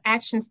the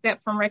action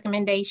step from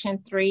recommendation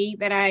 3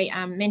 that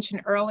I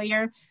mentioned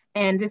earlier,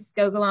 and this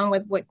goes along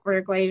with what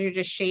Glazer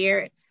just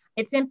shared,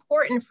 it's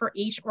important for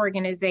each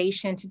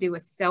organization to do a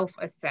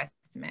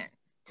self-assessment,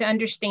 to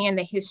understand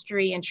the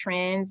history and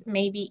trends,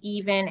 maybe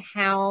even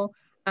how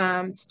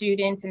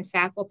students and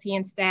faculty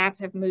and staff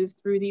have moved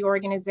through the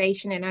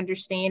organization, and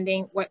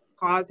understanding what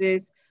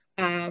causes,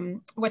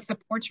 what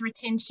supports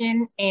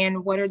retention,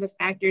 and what are the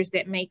factors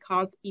that may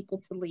cause people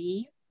to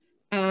leave.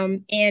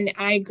 And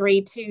I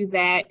agree too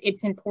that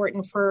it's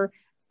important for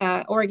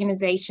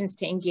organizations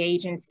to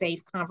engage in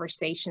safe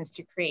conversations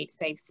to create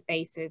safe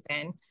spaces.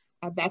 And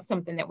that's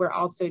something that we're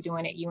also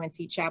doing at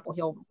UNC Chapel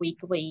Hill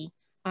weekly.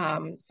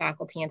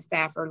 Faculty and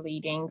staff are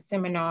leading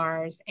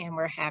seminars, and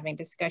we're having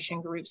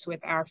discussion groups with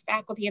our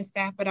faculty and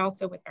staff, but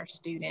also with our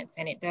students.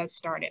 And it does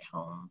start at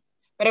home.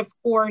 But of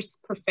course,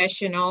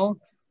 professional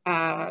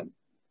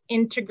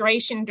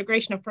integration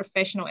of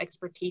professional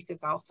expertise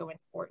is also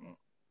important.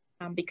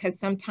 Because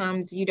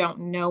sometimes you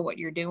don't know what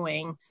you're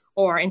doing,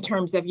 or in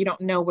terms of you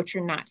don't know what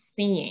you're not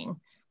seeing,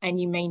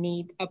 and you may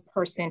need a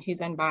person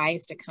who's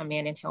unbiased to come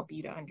in and help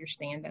you to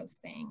understand those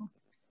things.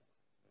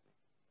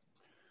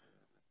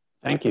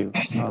 Thank you.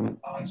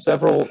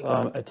 Several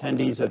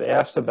attendees have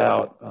asked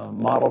about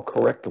model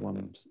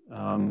curriculums.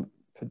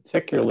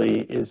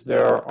 Particularly,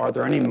 are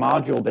there any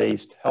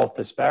module-based health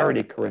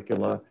disparity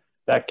curricula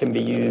that can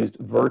be used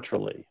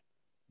virtually?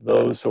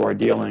 Those who are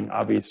dealing,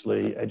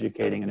 obviously,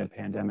 educating in a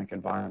pandemic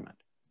environment?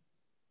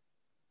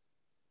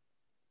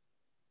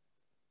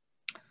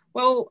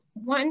 Well,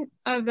 one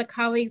of the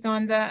colleagues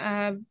on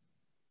the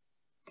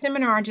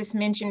seminar just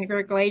mentioned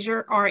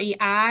Glazer,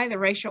 REI, the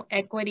Racial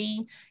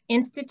Equity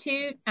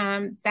Institute.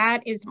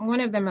 That is one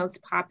of the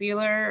most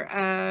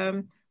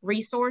popular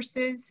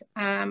resources,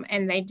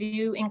 and they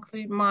do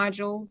include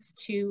modules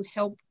to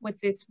help with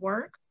this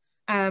work.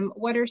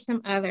 What are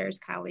some others,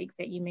 colleagues,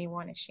 that you may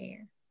want to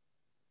share?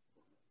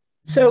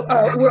 So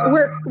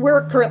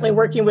we're currently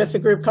working with a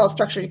group called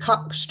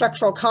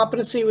Structural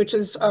Competency, which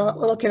is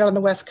located on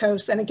the West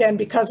Coast. And again,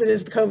 because it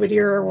is the COVID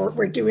era,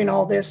 we're doing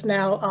all this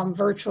now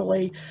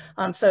virtually.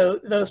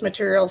 So those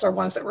materials are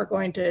ones that we're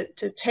going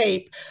to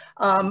tape.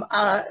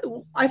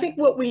 I think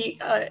what we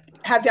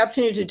have the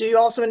opportunity to do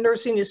also in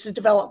nursing is to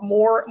develop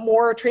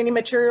more training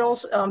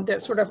materials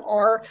that sort of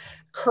are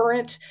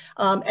current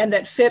and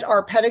that fit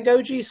our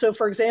pedagogy. So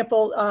for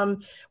example,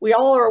 we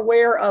all are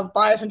aware of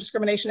bias and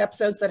discrimination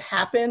episodes that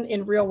happen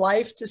in real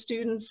life to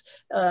students,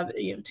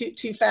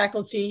 to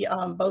faculty,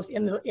 both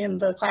in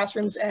the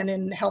classrooms and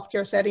in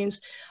healthcare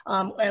settings.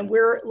 And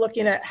we're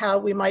looking at how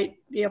we might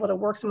be able to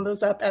work some of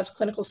those up as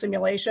clinical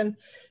simulation.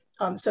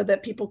 So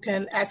that people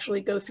can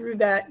actually go through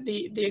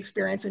the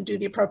experience and do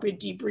the appropriate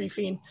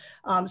debriefing,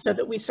 so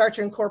that we start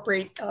to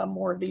incorporate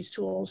more of these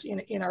tools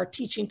in our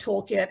teaching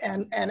toolkit.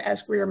 And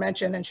as Greer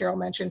mentioned and Cheryl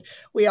mentioned,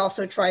 we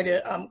also try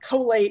to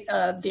collate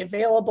the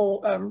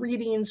available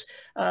readings,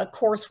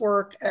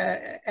 coursework,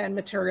 and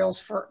materials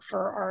for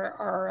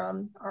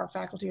our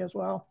faculty as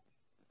well.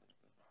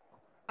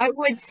 I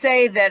would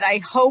say that I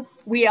hope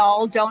we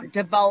all don't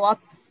develop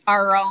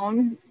our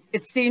own.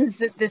 It seems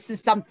that this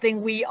is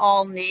something we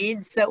all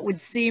need. So it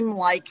would seem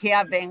like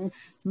having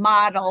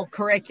model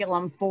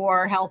curriculum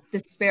for health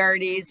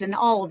disparities and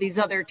all of these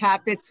other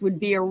topics would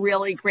be a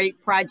really great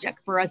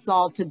project for us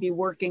all to be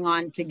working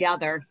on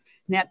together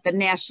at the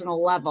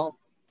national level.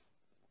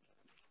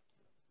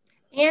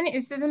 And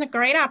this is a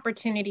great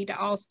opportunity to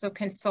also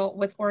consult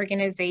with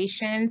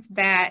organizations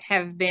that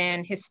have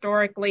been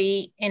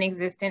historically in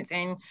existence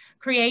and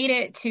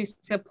created to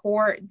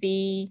support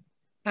the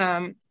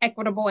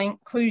equitable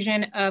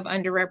inclusion of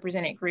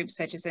underrepresented groups,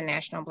 such as the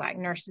National Black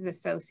Nurses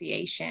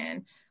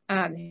Association,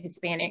 the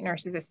Hispanic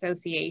Nurses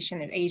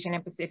Association, and Asian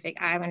and Pacific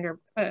Islander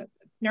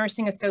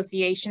nursing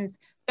associations.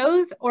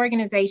 Those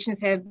organizations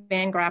have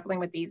been grappling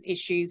with these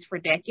issues for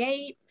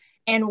decades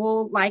and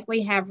will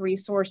likely have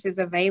resources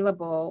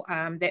available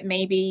that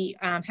maybe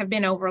have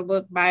been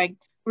overlooked by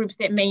groups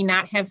that may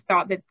not have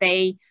thought that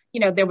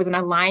there was an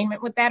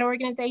alignment with that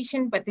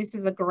organization, but this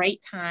is a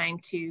great time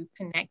to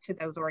connect to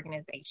those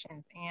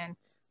organizations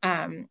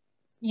and,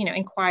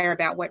 inquire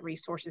about what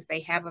resources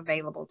they have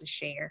available to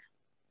share.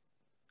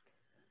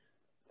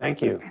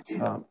 Thank you.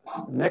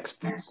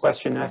 Next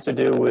question has to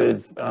do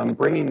with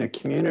bringing the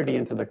community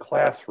into the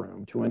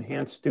classroom to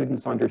enhance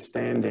students'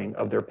 understanding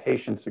of their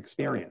patients'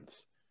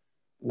 experience.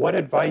 What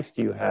advice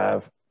do you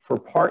have for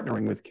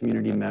partnering with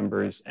community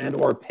members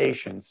and/or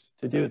patients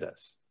to do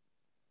this?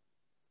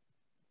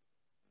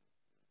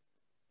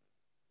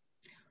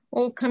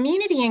 Well,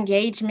 community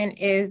engagement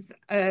is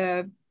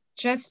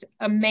just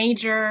a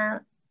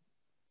major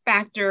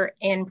factor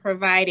in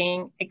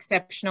providing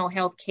exceptional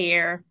health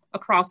care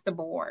across the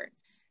board.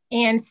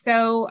 And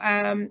so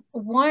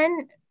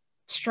one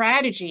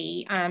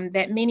strategy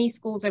that many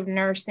schools of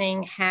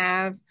nursing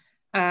have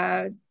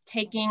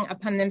taken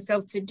upon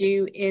themselves to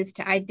do is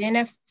to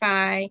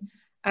identify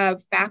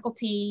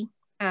faculty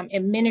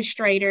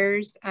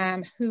administrators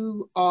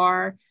who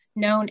are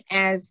known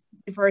as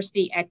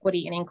diversity,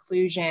 equity, and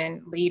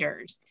inclusion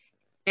leaders.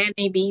 That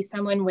may be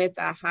someone with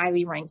a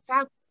highly ranked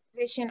faculty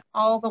position,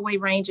 all the way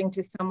ranging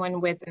to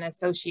someone with an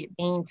associate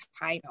dean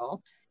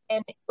title.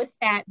 And with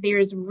that,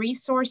 there's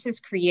resources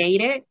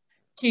created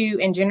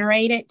and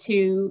generated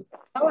to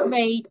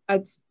elevate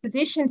a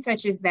position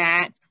such as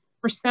that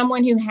for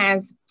someone who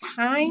has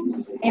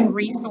time and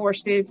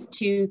resources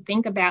to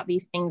think about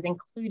these things,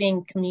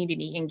 including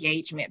community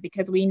engagement,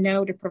 because we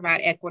know to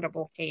provide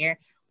equitable care,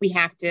 we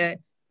have to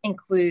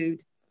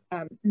include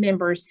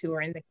members who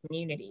are in the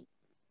community.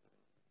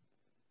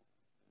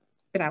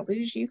 Did I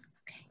lose you?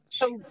 Okay.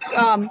 So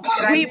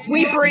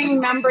we bring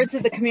members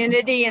of the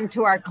community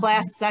into our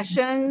class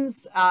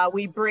sessions.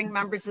 We bring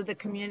members of the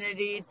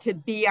community to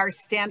be our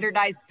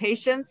standardized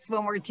patients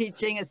when we're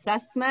teaching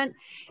assessment.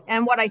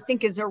 And what I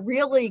think is a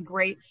really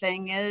great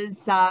thing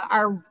is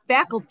our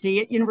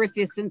faculty at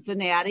University of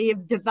Cincinnati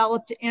have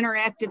developed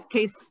interactive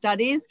case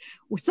studies.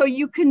 So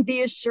you can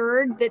be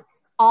assured that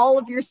all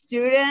of your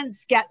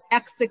students get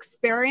X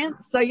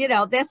experience. So,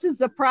 this is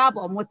the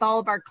problem with all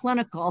of our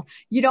clinical.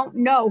 You don't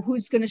know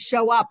who's going to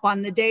show up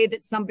on the day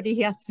that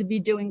somebody has to be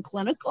doing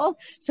clinical.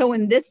 So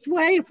in this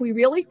way, if we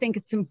really think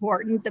it's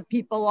important that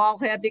people all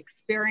have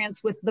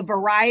experience with the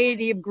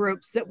variety of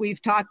groups that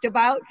we've talked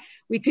about,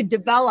 we could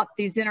develop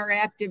these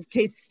interactive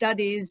case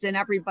studies and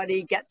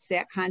everybody gets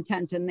that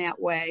content in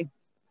that way.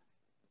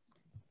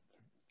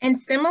 And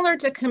similar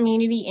to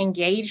community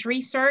engaged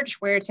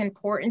research, where it's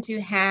important to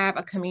have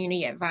a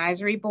community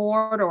advisory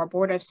board or a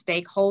board of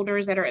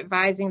stakeholders that are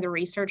advising the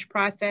research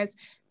process,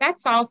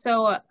 that's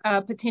also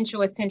a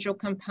potential essential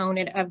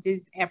component of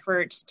these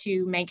efforts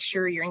to make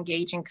sure you're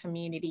engaging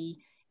community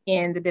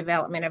in the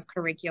development of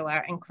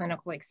curricula and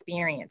clinical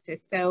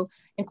experiences. So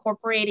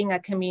incorporating a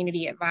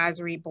community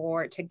advisory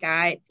board to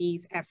guide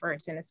these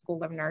efforts in the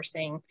School of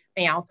Nursing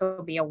may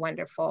also be a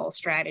wonderful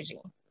strategy.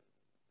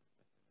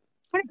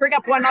 I want to bring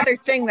up one other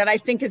thing that I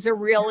think is a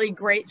really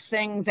great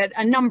thing that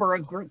a number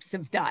of groups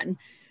have done.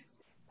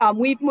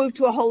 We've moved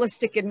to a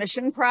holistic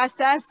admission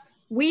process.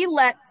 We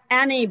let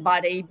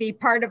anybody be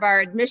part of our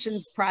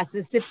admissions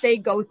process if they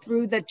go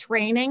through the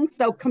training.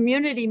 So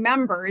community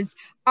members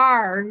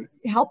are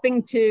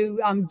helping to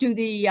do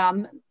the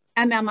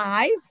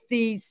MMIs,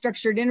 the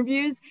structured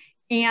interviews,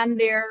 and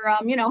they're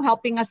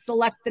helping us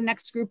select the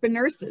next group of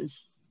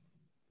nurses.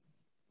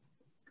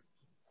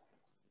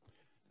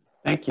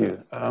 Thank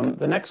you.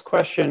 The next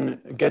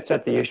question gets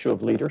at the issue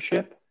of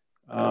leadership.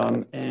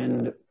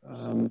 The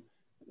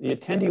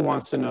attendee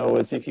wants to know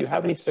is if you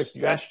have any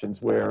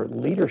suggestions where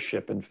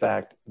leadership, in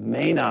fact,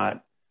 may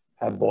not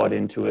have bought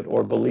into it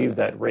or believe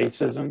that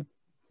racism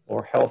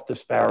or health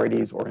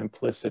disparities or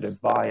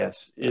implicit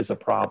bias is a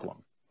problem.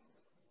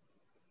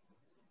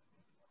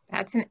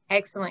 That's an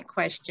excellent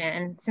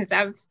question. Since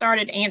I've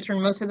started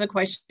answering most of the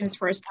questions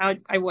first,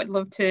 I would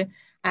love to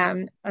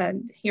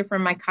hear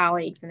from my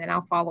colleagues, and then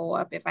I'll follow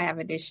up if I have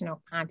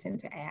additional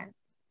content to add.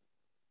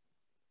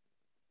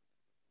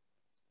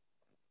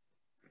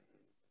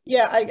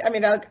 Yeah, I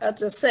mean, I'll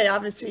just say,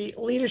 obviously,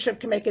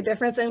 leadership can make a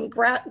difference, and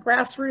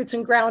grassroots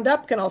and ground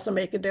up can also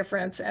make a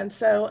difference. And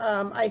so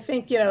I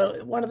think, you know,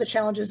 one of the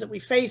challenges that we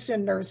face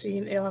in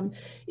nursing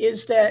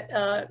is that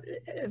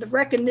the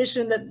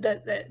recognition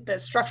that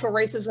structural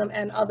racism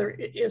and other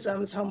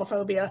isms,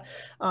 homophobia,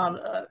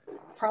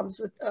 problems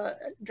with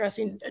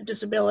addressing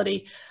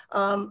disability,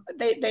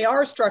 they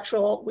are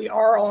structural. We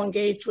are all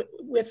engaged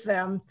with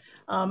them.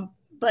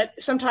 But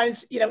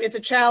sometimes, you know, it's a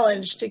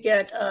challenge to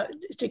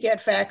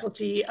get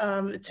faculty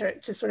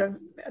to sort of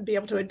be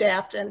able to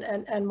adapt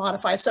and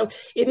modify. So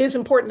it is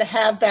important to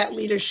have that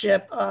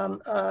leadership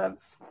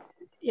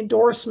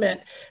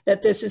endorsement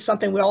that this is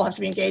something we all have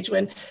to be engaged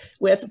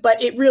with,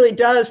 but it really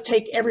does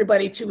take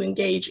everybody to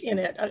engage in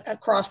it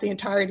across the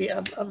entirety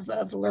of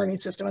the learning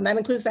system, and that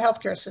includes the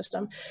healthcare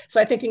system.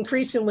 So I think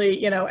increasingly,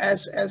 you know,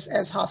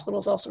 as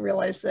hospitals also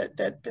realize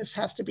that this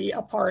has to be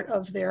a part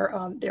of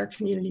their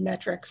community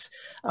metrics,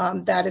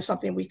 that is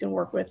something we can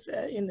work with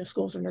in the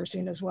schools of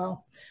nursing as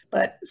well.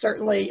 But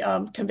certainly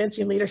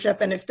convincing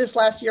leadership, and if this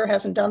last year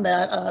hasn't done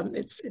that,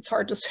 it's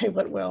hard to say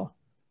what will.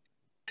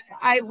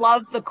 I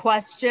love the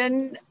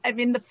question. I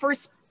mean, the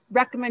first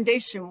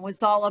recommendation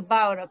was all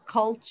about a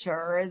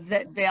culture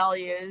that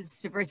values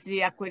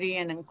diversity, equity,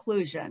 and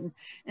inclusion.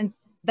 And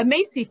the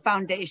Macy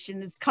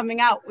Foundation is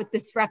coming out with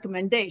this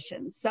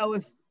recommendation. So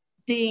if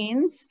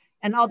deans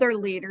and other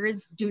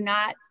leaders do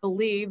not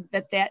believe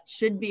that that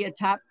should be a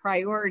top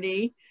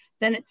priority,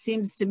 then it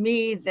seems to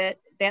me that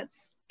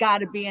that's got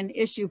to be an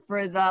issue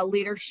for the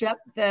leadership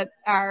that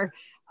are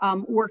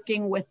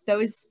working with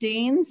those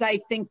deans. I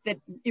think that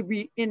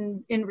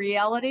in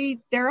reality,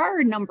 there are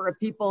a number of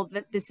people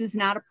that this is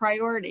not a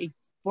priority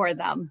for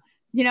them.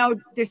 You know,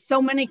 there's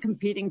so many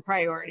competing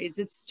priorities.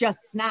 It's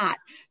just not.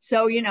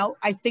 So, you know,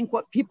 I think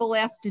what people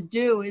have to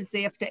do is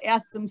they have to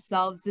ask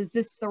themselves, is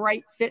this the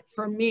right fit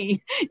for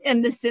me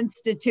in this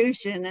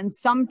institution? And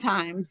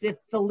sometimes if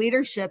the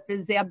leadership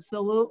is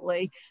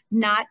absolutely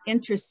not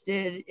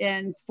interested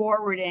in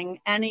forwarding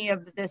any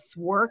of this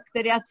work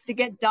that has to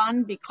get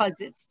done because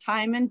it's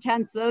time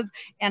intensive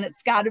and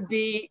it's got to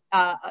be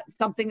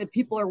something that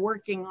people are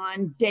working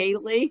on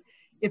daily,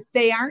 if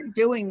they aren't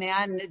doing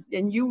that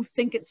and you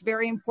think it's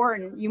very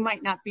important, you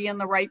might not be in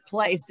the right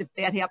place if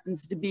that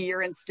happens to be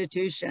your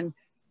institution.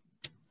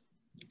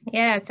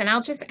 Yes, and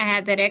I'll just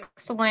add that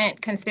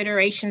excellent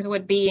considerations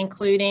would be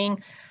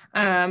including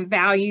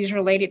values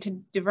related to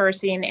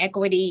diversity and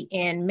equity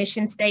in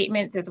mission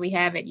statements, as we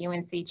have at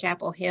UNC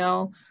Chapel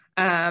Hill,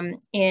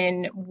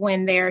 and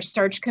when there are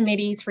search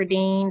committees for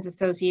deans,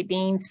 associate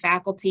deans,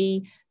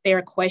 faculty, there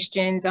are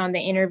questions on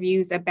the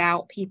interviews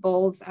about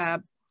people's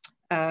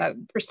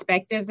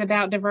perspectives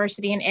about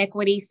diversity and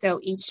equity. So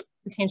each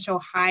potential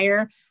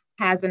hire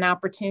has an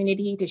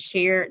opportunity to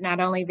share not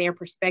only their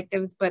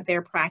perspectives, but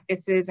their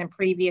practices and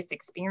previous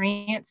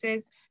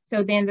experiences.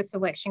 So then the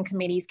selection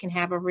committees can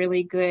have a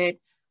really good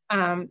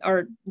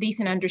or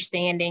decent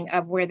understanding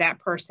of where that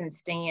person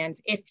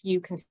stands, if you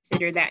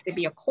consider that to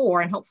be a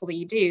core, and hopefully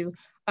you do,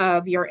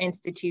 of your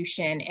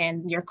institution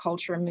and your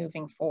culture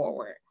moving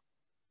forward.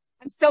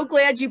 I'm so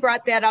glad you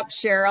brought that up,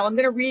 Cheryl. I'm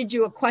going to read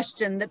you a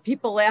question that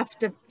people have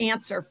to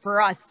answer for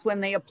us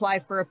when they apply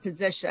for a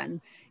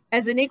position.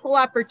 As an equal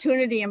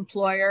opportunity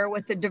employer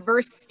with a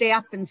diverse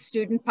staff and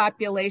student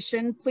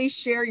population, please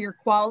share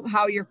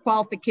how your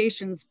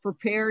qualifications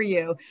prepare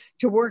you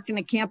to work in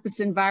a campus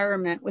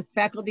environment with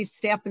faculty,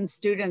 staff, and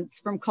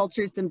students from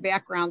cultures and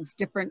backgrounds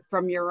different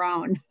from your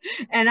own.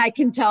 And I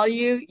can tell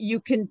you, you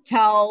can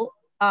tell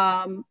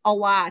a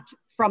lot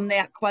from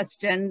that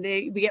question.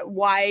 We get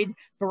wide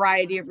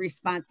variety of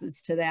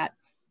responses to that.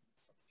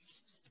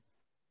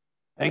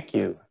 Thank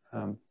you.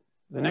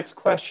 The next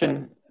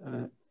question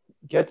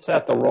gets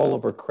at the role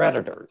of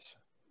accreditors.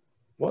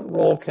 What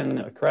role can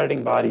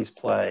accrediting bodies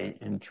play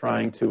in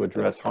trying to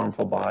address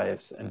harmful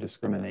bias and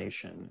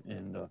discrimination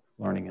in the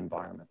learning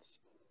environments?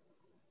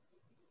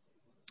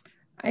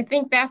 I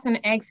think that's an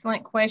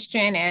excellent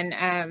question. And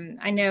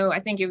I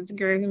think it was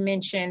Greer who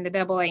mentioned the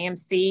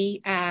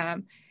AAMC.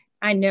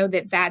 I know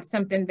that that's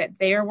something that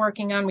they're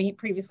working on. We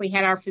previously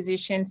had our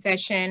physician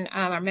session,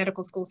 our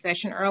medical school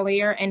session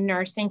earlier, and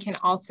nursing can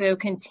also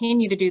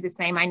continue to do the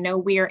same. I know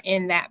we are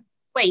in that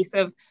place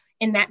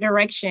in that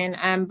direction,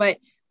 but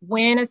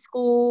when a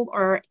school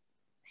or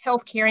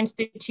healthcare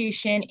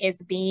institution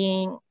is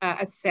being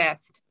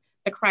assessed,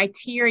 the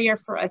criteria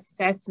for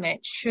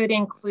assessment should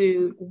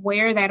include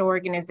where that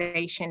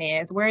organization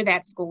is, where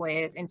that school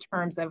is in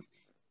terms of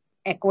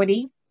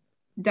equity,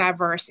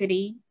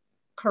 diversity,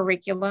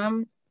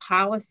 curriculum,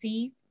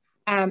 policies.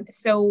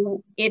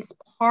 So it's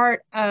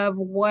part of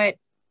what,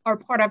 or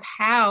part of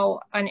how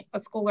a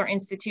school or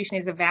institution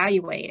is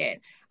evaluated,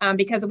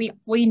 because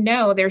we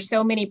know there's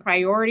so many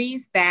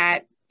priorities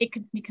that it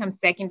could become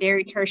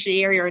secondary,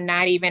 tertiary, or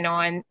not even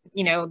on,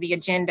 you know, the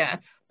agenda.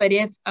 But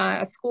if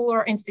a school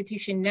or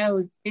institution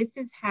knows this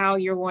is how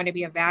you're going to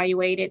be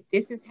evaluated,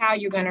 this is how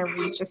you're going to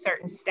reach a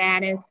certain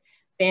status,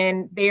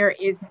 then there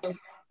is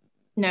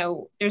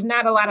there's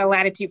not a lot of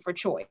latitude for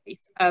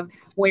choice of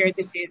where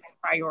this is in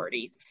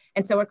priorities.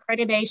 And so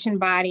accreditation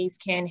bodies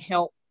can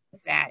help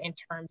with that in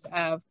terms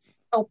of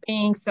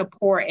helping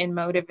support and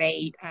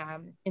motivate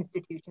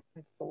institutions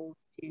and schools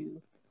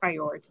to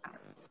prioritize.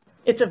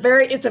 It's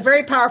a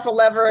very powerful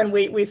lever, and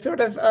we sort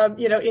of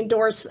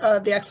endorse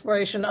the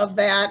exploration of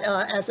that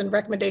as a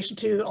recommendation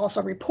to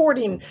also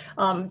reporting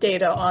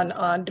data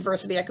on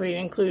diversity, equity,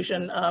 and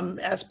inclusion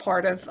as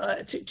part of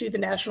to the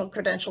national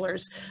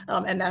credentialers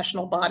and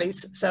national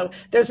bodies. So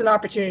there's an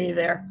opportunity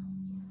there.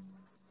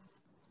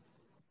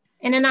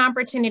 And an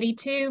opportunity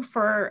too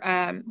for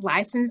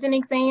licensing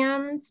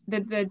exams, the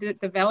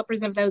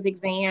developers of those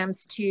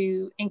exams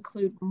to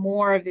include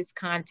more of this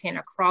content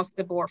across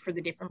the board for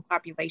the different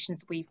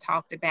populations we've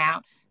talked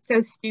about.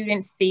 So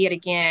students see it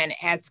again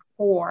as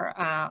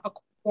a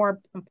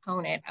core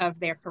component of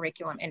their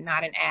curriculum and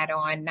not an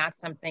add-on, not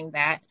something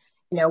that,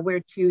 you know,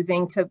 we're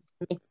choosing to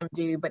make them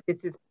do, but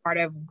this is part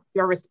of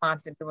your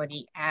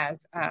responsibility as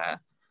a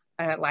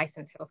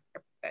licensed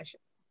healthcare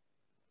professional.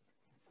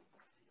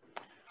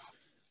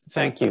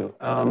 Thank you.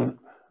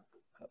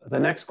 The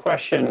next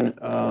question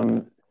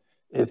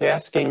is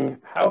asking,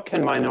 how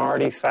can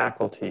minority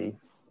faculty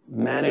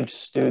manage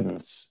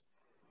students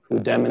who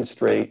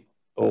demonstrate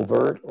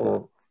overt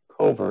or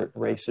covert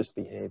racist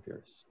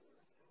behaviors?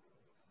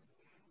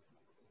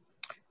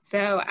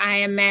 So I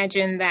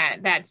imagine that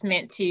that's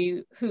meant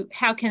to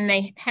how can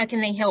they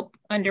help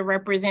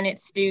underrepresented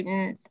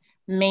students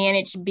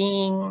manage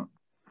being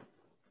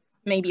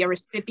maybe a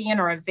recipient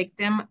or a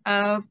victim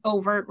of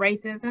overt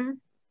racism?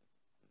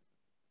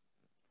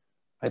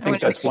 I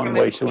think that's one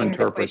way to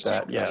interpret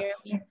that, yes.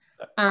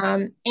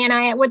 And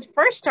I would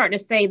first start to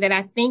say that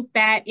I think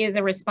that is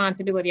a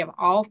responsibility of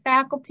all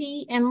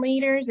faculty and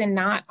leaders, and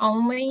not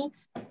only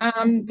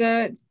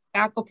the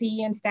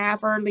faculty and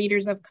staff or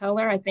leaders of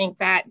color. I think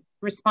that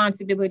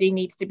responsibility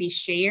needs to be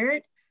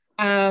shared,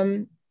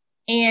 and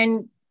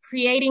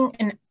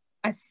creating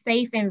a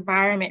safe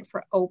environment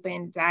for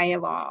open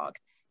dialogue,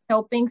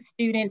 helping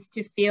students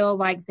to feel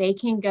like they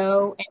can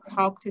go and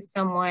talk to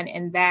someone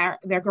and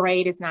their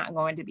grade is not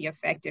going to be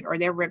affected, or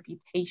their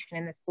reputation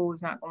in the school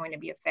is not going to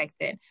be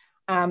affected.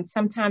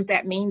 Sometimes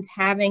that means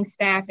having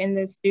staff in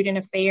the student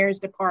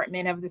affairs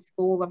department of the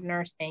School of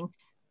Nursing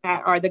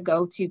that are the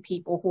go-to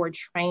people who are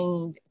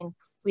trained and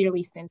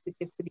clearly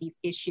sensitive to these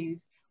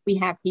issues. We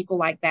have people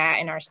like that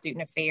in our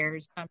student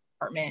affairs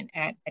department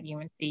at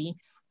UNC.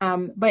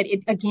 But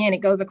again, it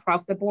goes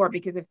across the board,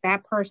 because if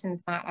that person's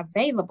not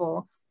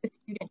available, the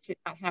student should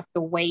not have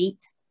to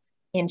wait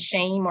in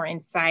shame or in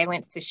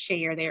silence to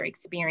share their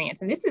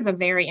experience. And this is a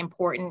very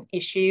important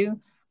issue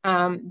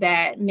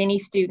that many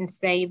students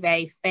say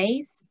they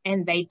face,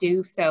 and they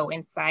do so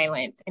in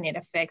silence. And it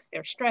affects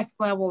their stress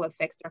level,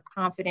 affects their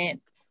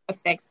confidence,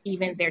 affects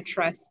even their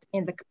trust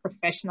in the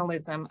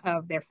professionalism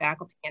of their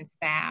faculty and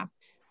staff.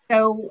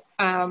 So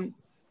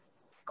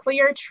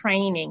clear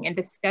training and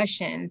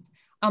discussions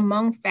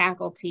among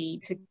faculty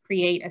to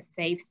create a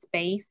safe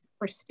space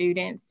for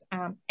students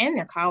and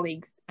their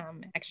colleagues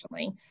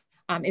actually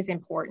is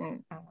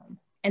important.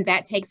 And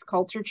that takes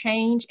culture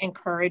change and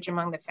courage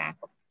among the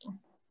faculty.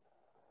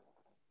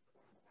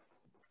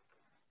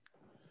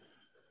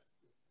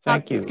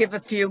 Thank you. I'll just give a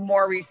few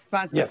more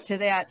responses to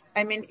that.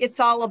 I mean, it's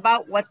all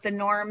about what the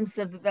norms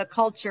of the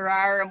culture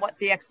are and what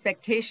the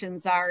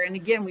expectations are. And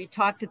again, we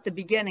talked at the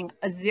beginning,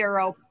 a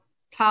zero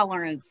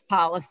tolerance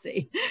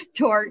policy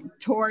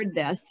toward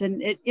this,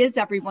 and it is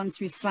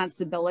everyone's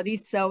responsibility.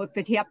 So if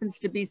it happens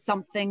to be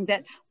something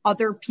that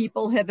other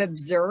people have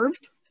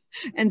observed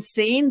and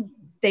seen,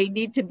 they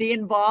need to be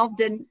involved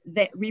in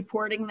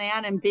reporting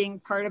that and being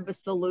part of a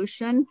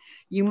solution.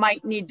 You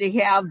might need to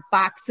have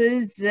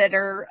boxes that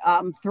are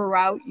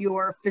throughout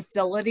your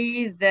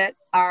facility that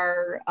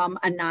are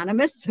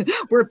anonymous,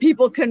 where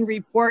people can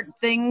report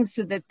things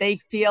so that they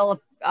feel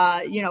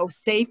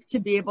safe to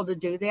be able to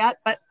do that.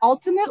 But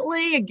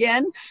ultimately,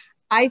 again,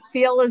 I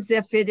feel as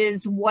if it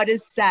is what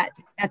is set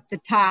at the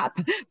top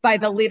by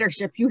the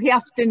leadership. You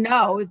have to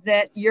know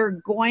that you're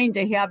going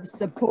to have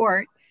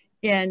support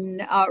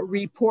in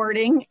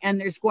reporting,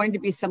 and there's going to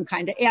be some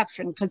kind of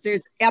action, because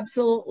there's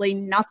absolutely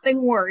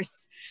nothing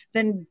worse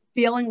than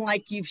feeling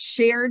like you've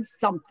shared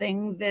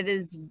something that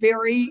is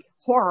very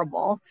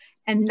horrible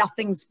and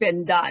nothing's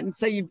been done.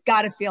 So you've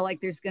got to feel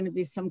like there's going to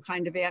be some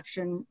kind of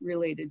action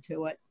related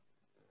to it.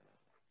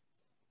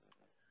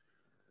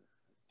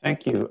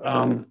 Thank you.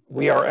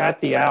 We are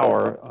at the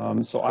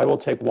hour, so I will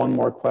take one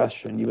more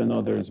question, even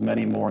though there's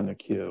many more in the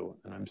queue,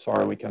 and I'm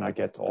sorry we cannot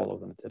get to all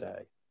of them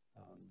today.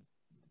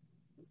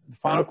 The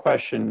final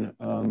question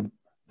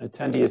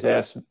attendee has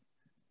asked,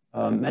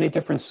 many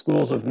different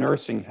schools of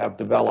nursing have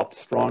developed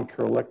strong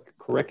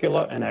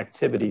curricula and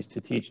activities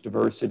to teach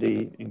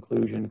diversity,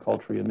 inclusion,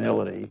 cultural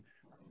humility.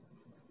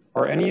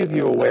 Are any of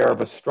you aware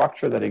of a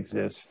structure that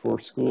exists for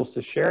schools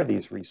to share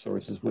these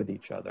resources with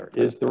each other?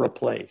 Is there a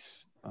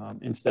place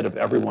instead of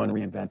everyone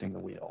reinventing the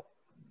wheel?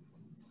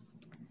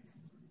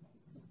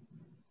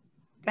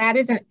 That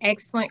is an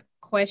excellent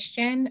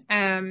question.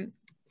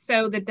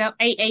 So the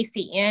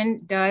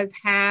AACN does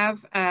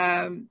have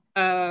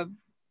a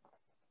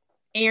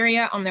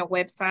area on their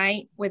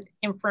website with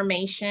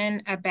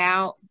information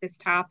about this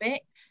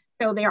topic.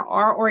 So there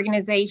are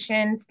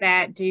organizations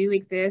that do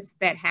exist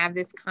that have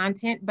this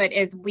content, but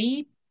as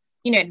we,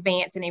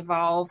 advance and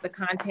evolve, the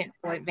content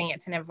will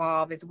advance and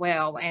evolve as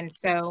well. And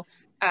so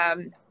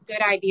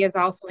good ideas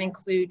also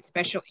include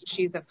special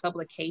issues of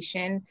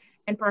publication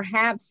and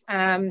perhaps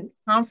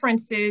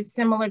conferences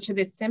similar to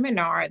this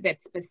seminar that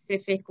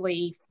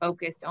specifically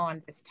focus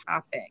on this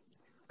topic.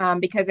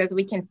 Because as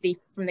we can see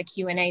from the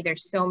Q&A,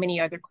 there's so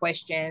many other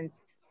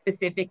questions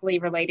specifically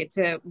related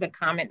to the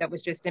comment that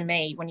was just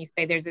made when you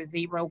say there's a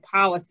zero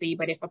policy,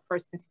 but if a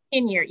person's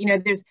tenure,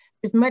 there's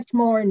much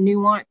more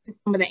nuance to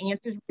some of the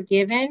answers we're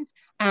given,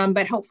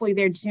 but hopefully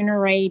they're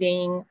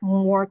generating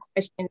more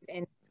questions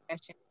and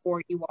discussion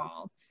for you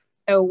all.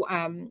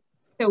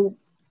 So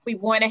we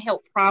want to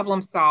help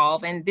problem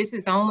solve, and this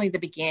is only the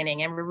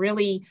beginning, and we're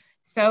really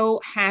so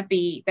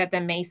happy that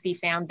the Macy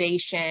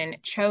Foundation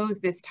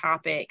chose this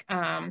topic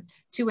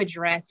to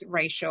address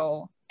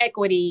racial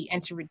equity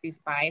and to reduce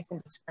bias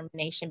and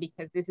discrimination,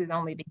 because this is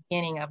only the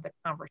beginning of the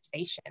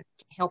conversation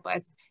to help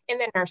us in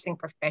the nursing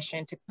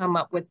profession to come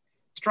up with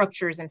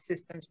structures and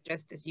systems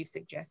just as you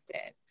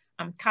suggested.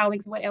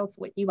 Colleagues, what else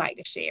would you like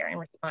to share in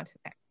response to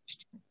that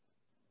question?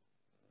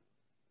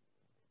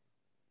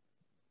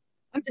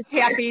 I'm just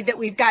happy that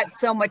we've got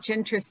so much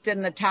interest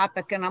in the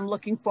topic, and I'm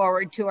looking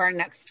forward to our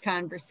next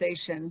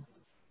conversation.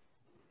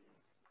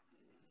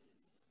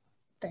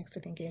 Thanks for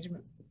the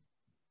engagement.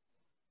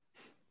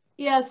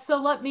 Yes, so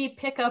let me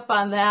pick up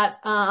on that.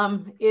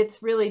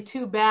 It's really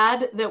too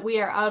bad that we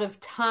are out of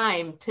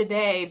time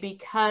today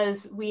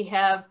because we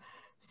have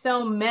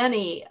so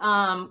many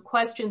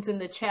questions in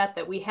the chat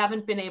that we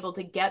haven't been able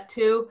to get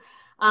to.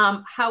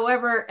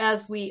 However,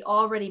 as we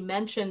already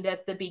mentioned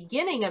at the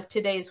beginning of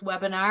today's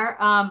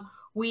webinar,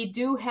 we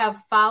do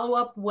have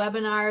follow-up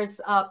webinars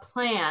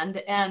planned,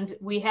 and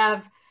we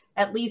have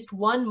at least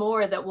one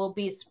more that will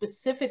be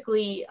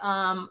specifically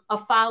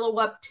a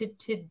follow-up to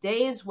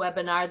today's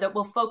webinar that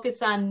will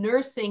focus on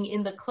nursing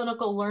in the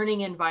clinical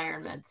learning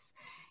environments.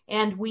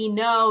 And we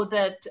know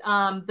that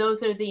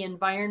those are the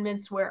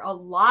environments where a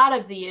lot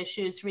of the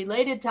issues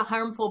related to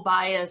harmful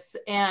bias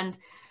and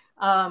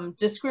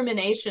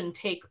discrimination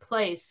take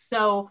place.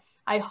 So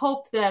I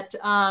hope that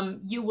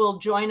you will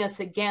join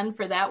us again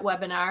for that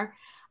webinar.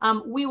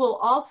 We will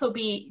also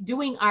be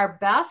doing our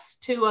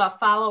best to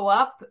follow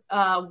up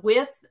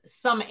with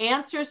some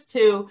answers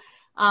to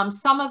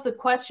some of the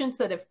questions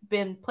that have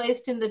been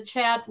placed in the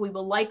chat. We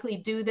will likely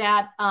do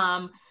that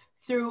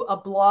through a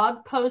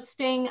blog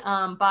posting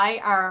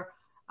by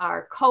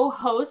our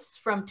co-hosts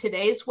from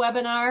today's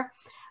webinar.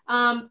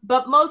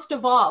 But most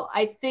of all,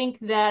 I think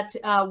that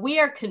we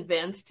are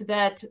convinced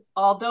that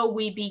although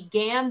we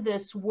began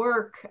this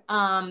work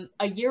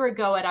a year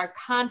ago at our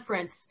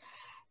conference,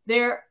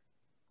 there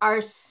are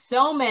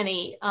so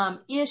many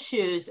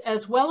issues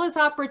as well as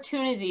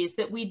opportunities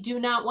that we do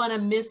not want to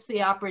miss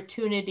the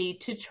opportunity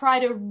to try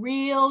to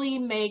really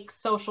make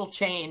social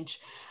change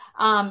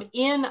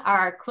in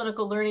our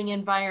clinical learning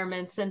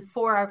environments and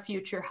for our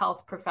future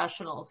health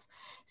professionals.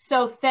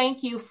 So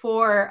thank you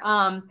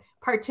for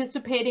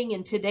participating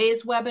in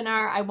today's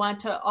webinar. I want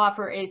to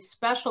offer a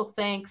special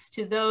thanks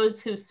to those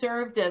who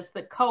served as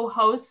the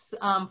co-hosts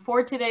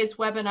for today's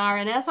webinar.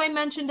 And as I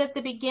mentioned at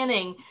the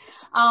beginning,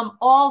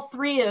 all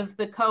three of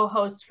the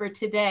co-hosts for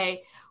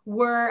today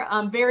were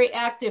very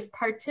active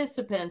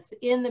participants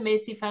in the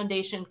Macy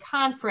Foundation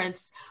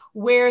Conference,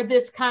 where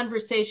this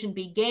conversation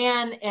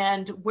began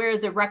and where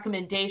the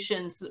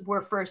recommendations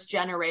were first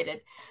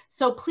generated.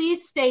 So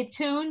please stay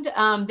tuned.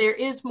 There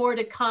is more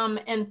to come,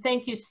 and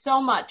thank you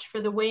so much for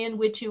the way in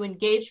which you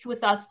engaged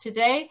with us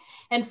today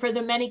and for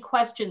the many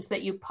questions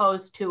that you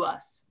posed to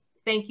us.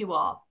 Thank you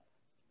all.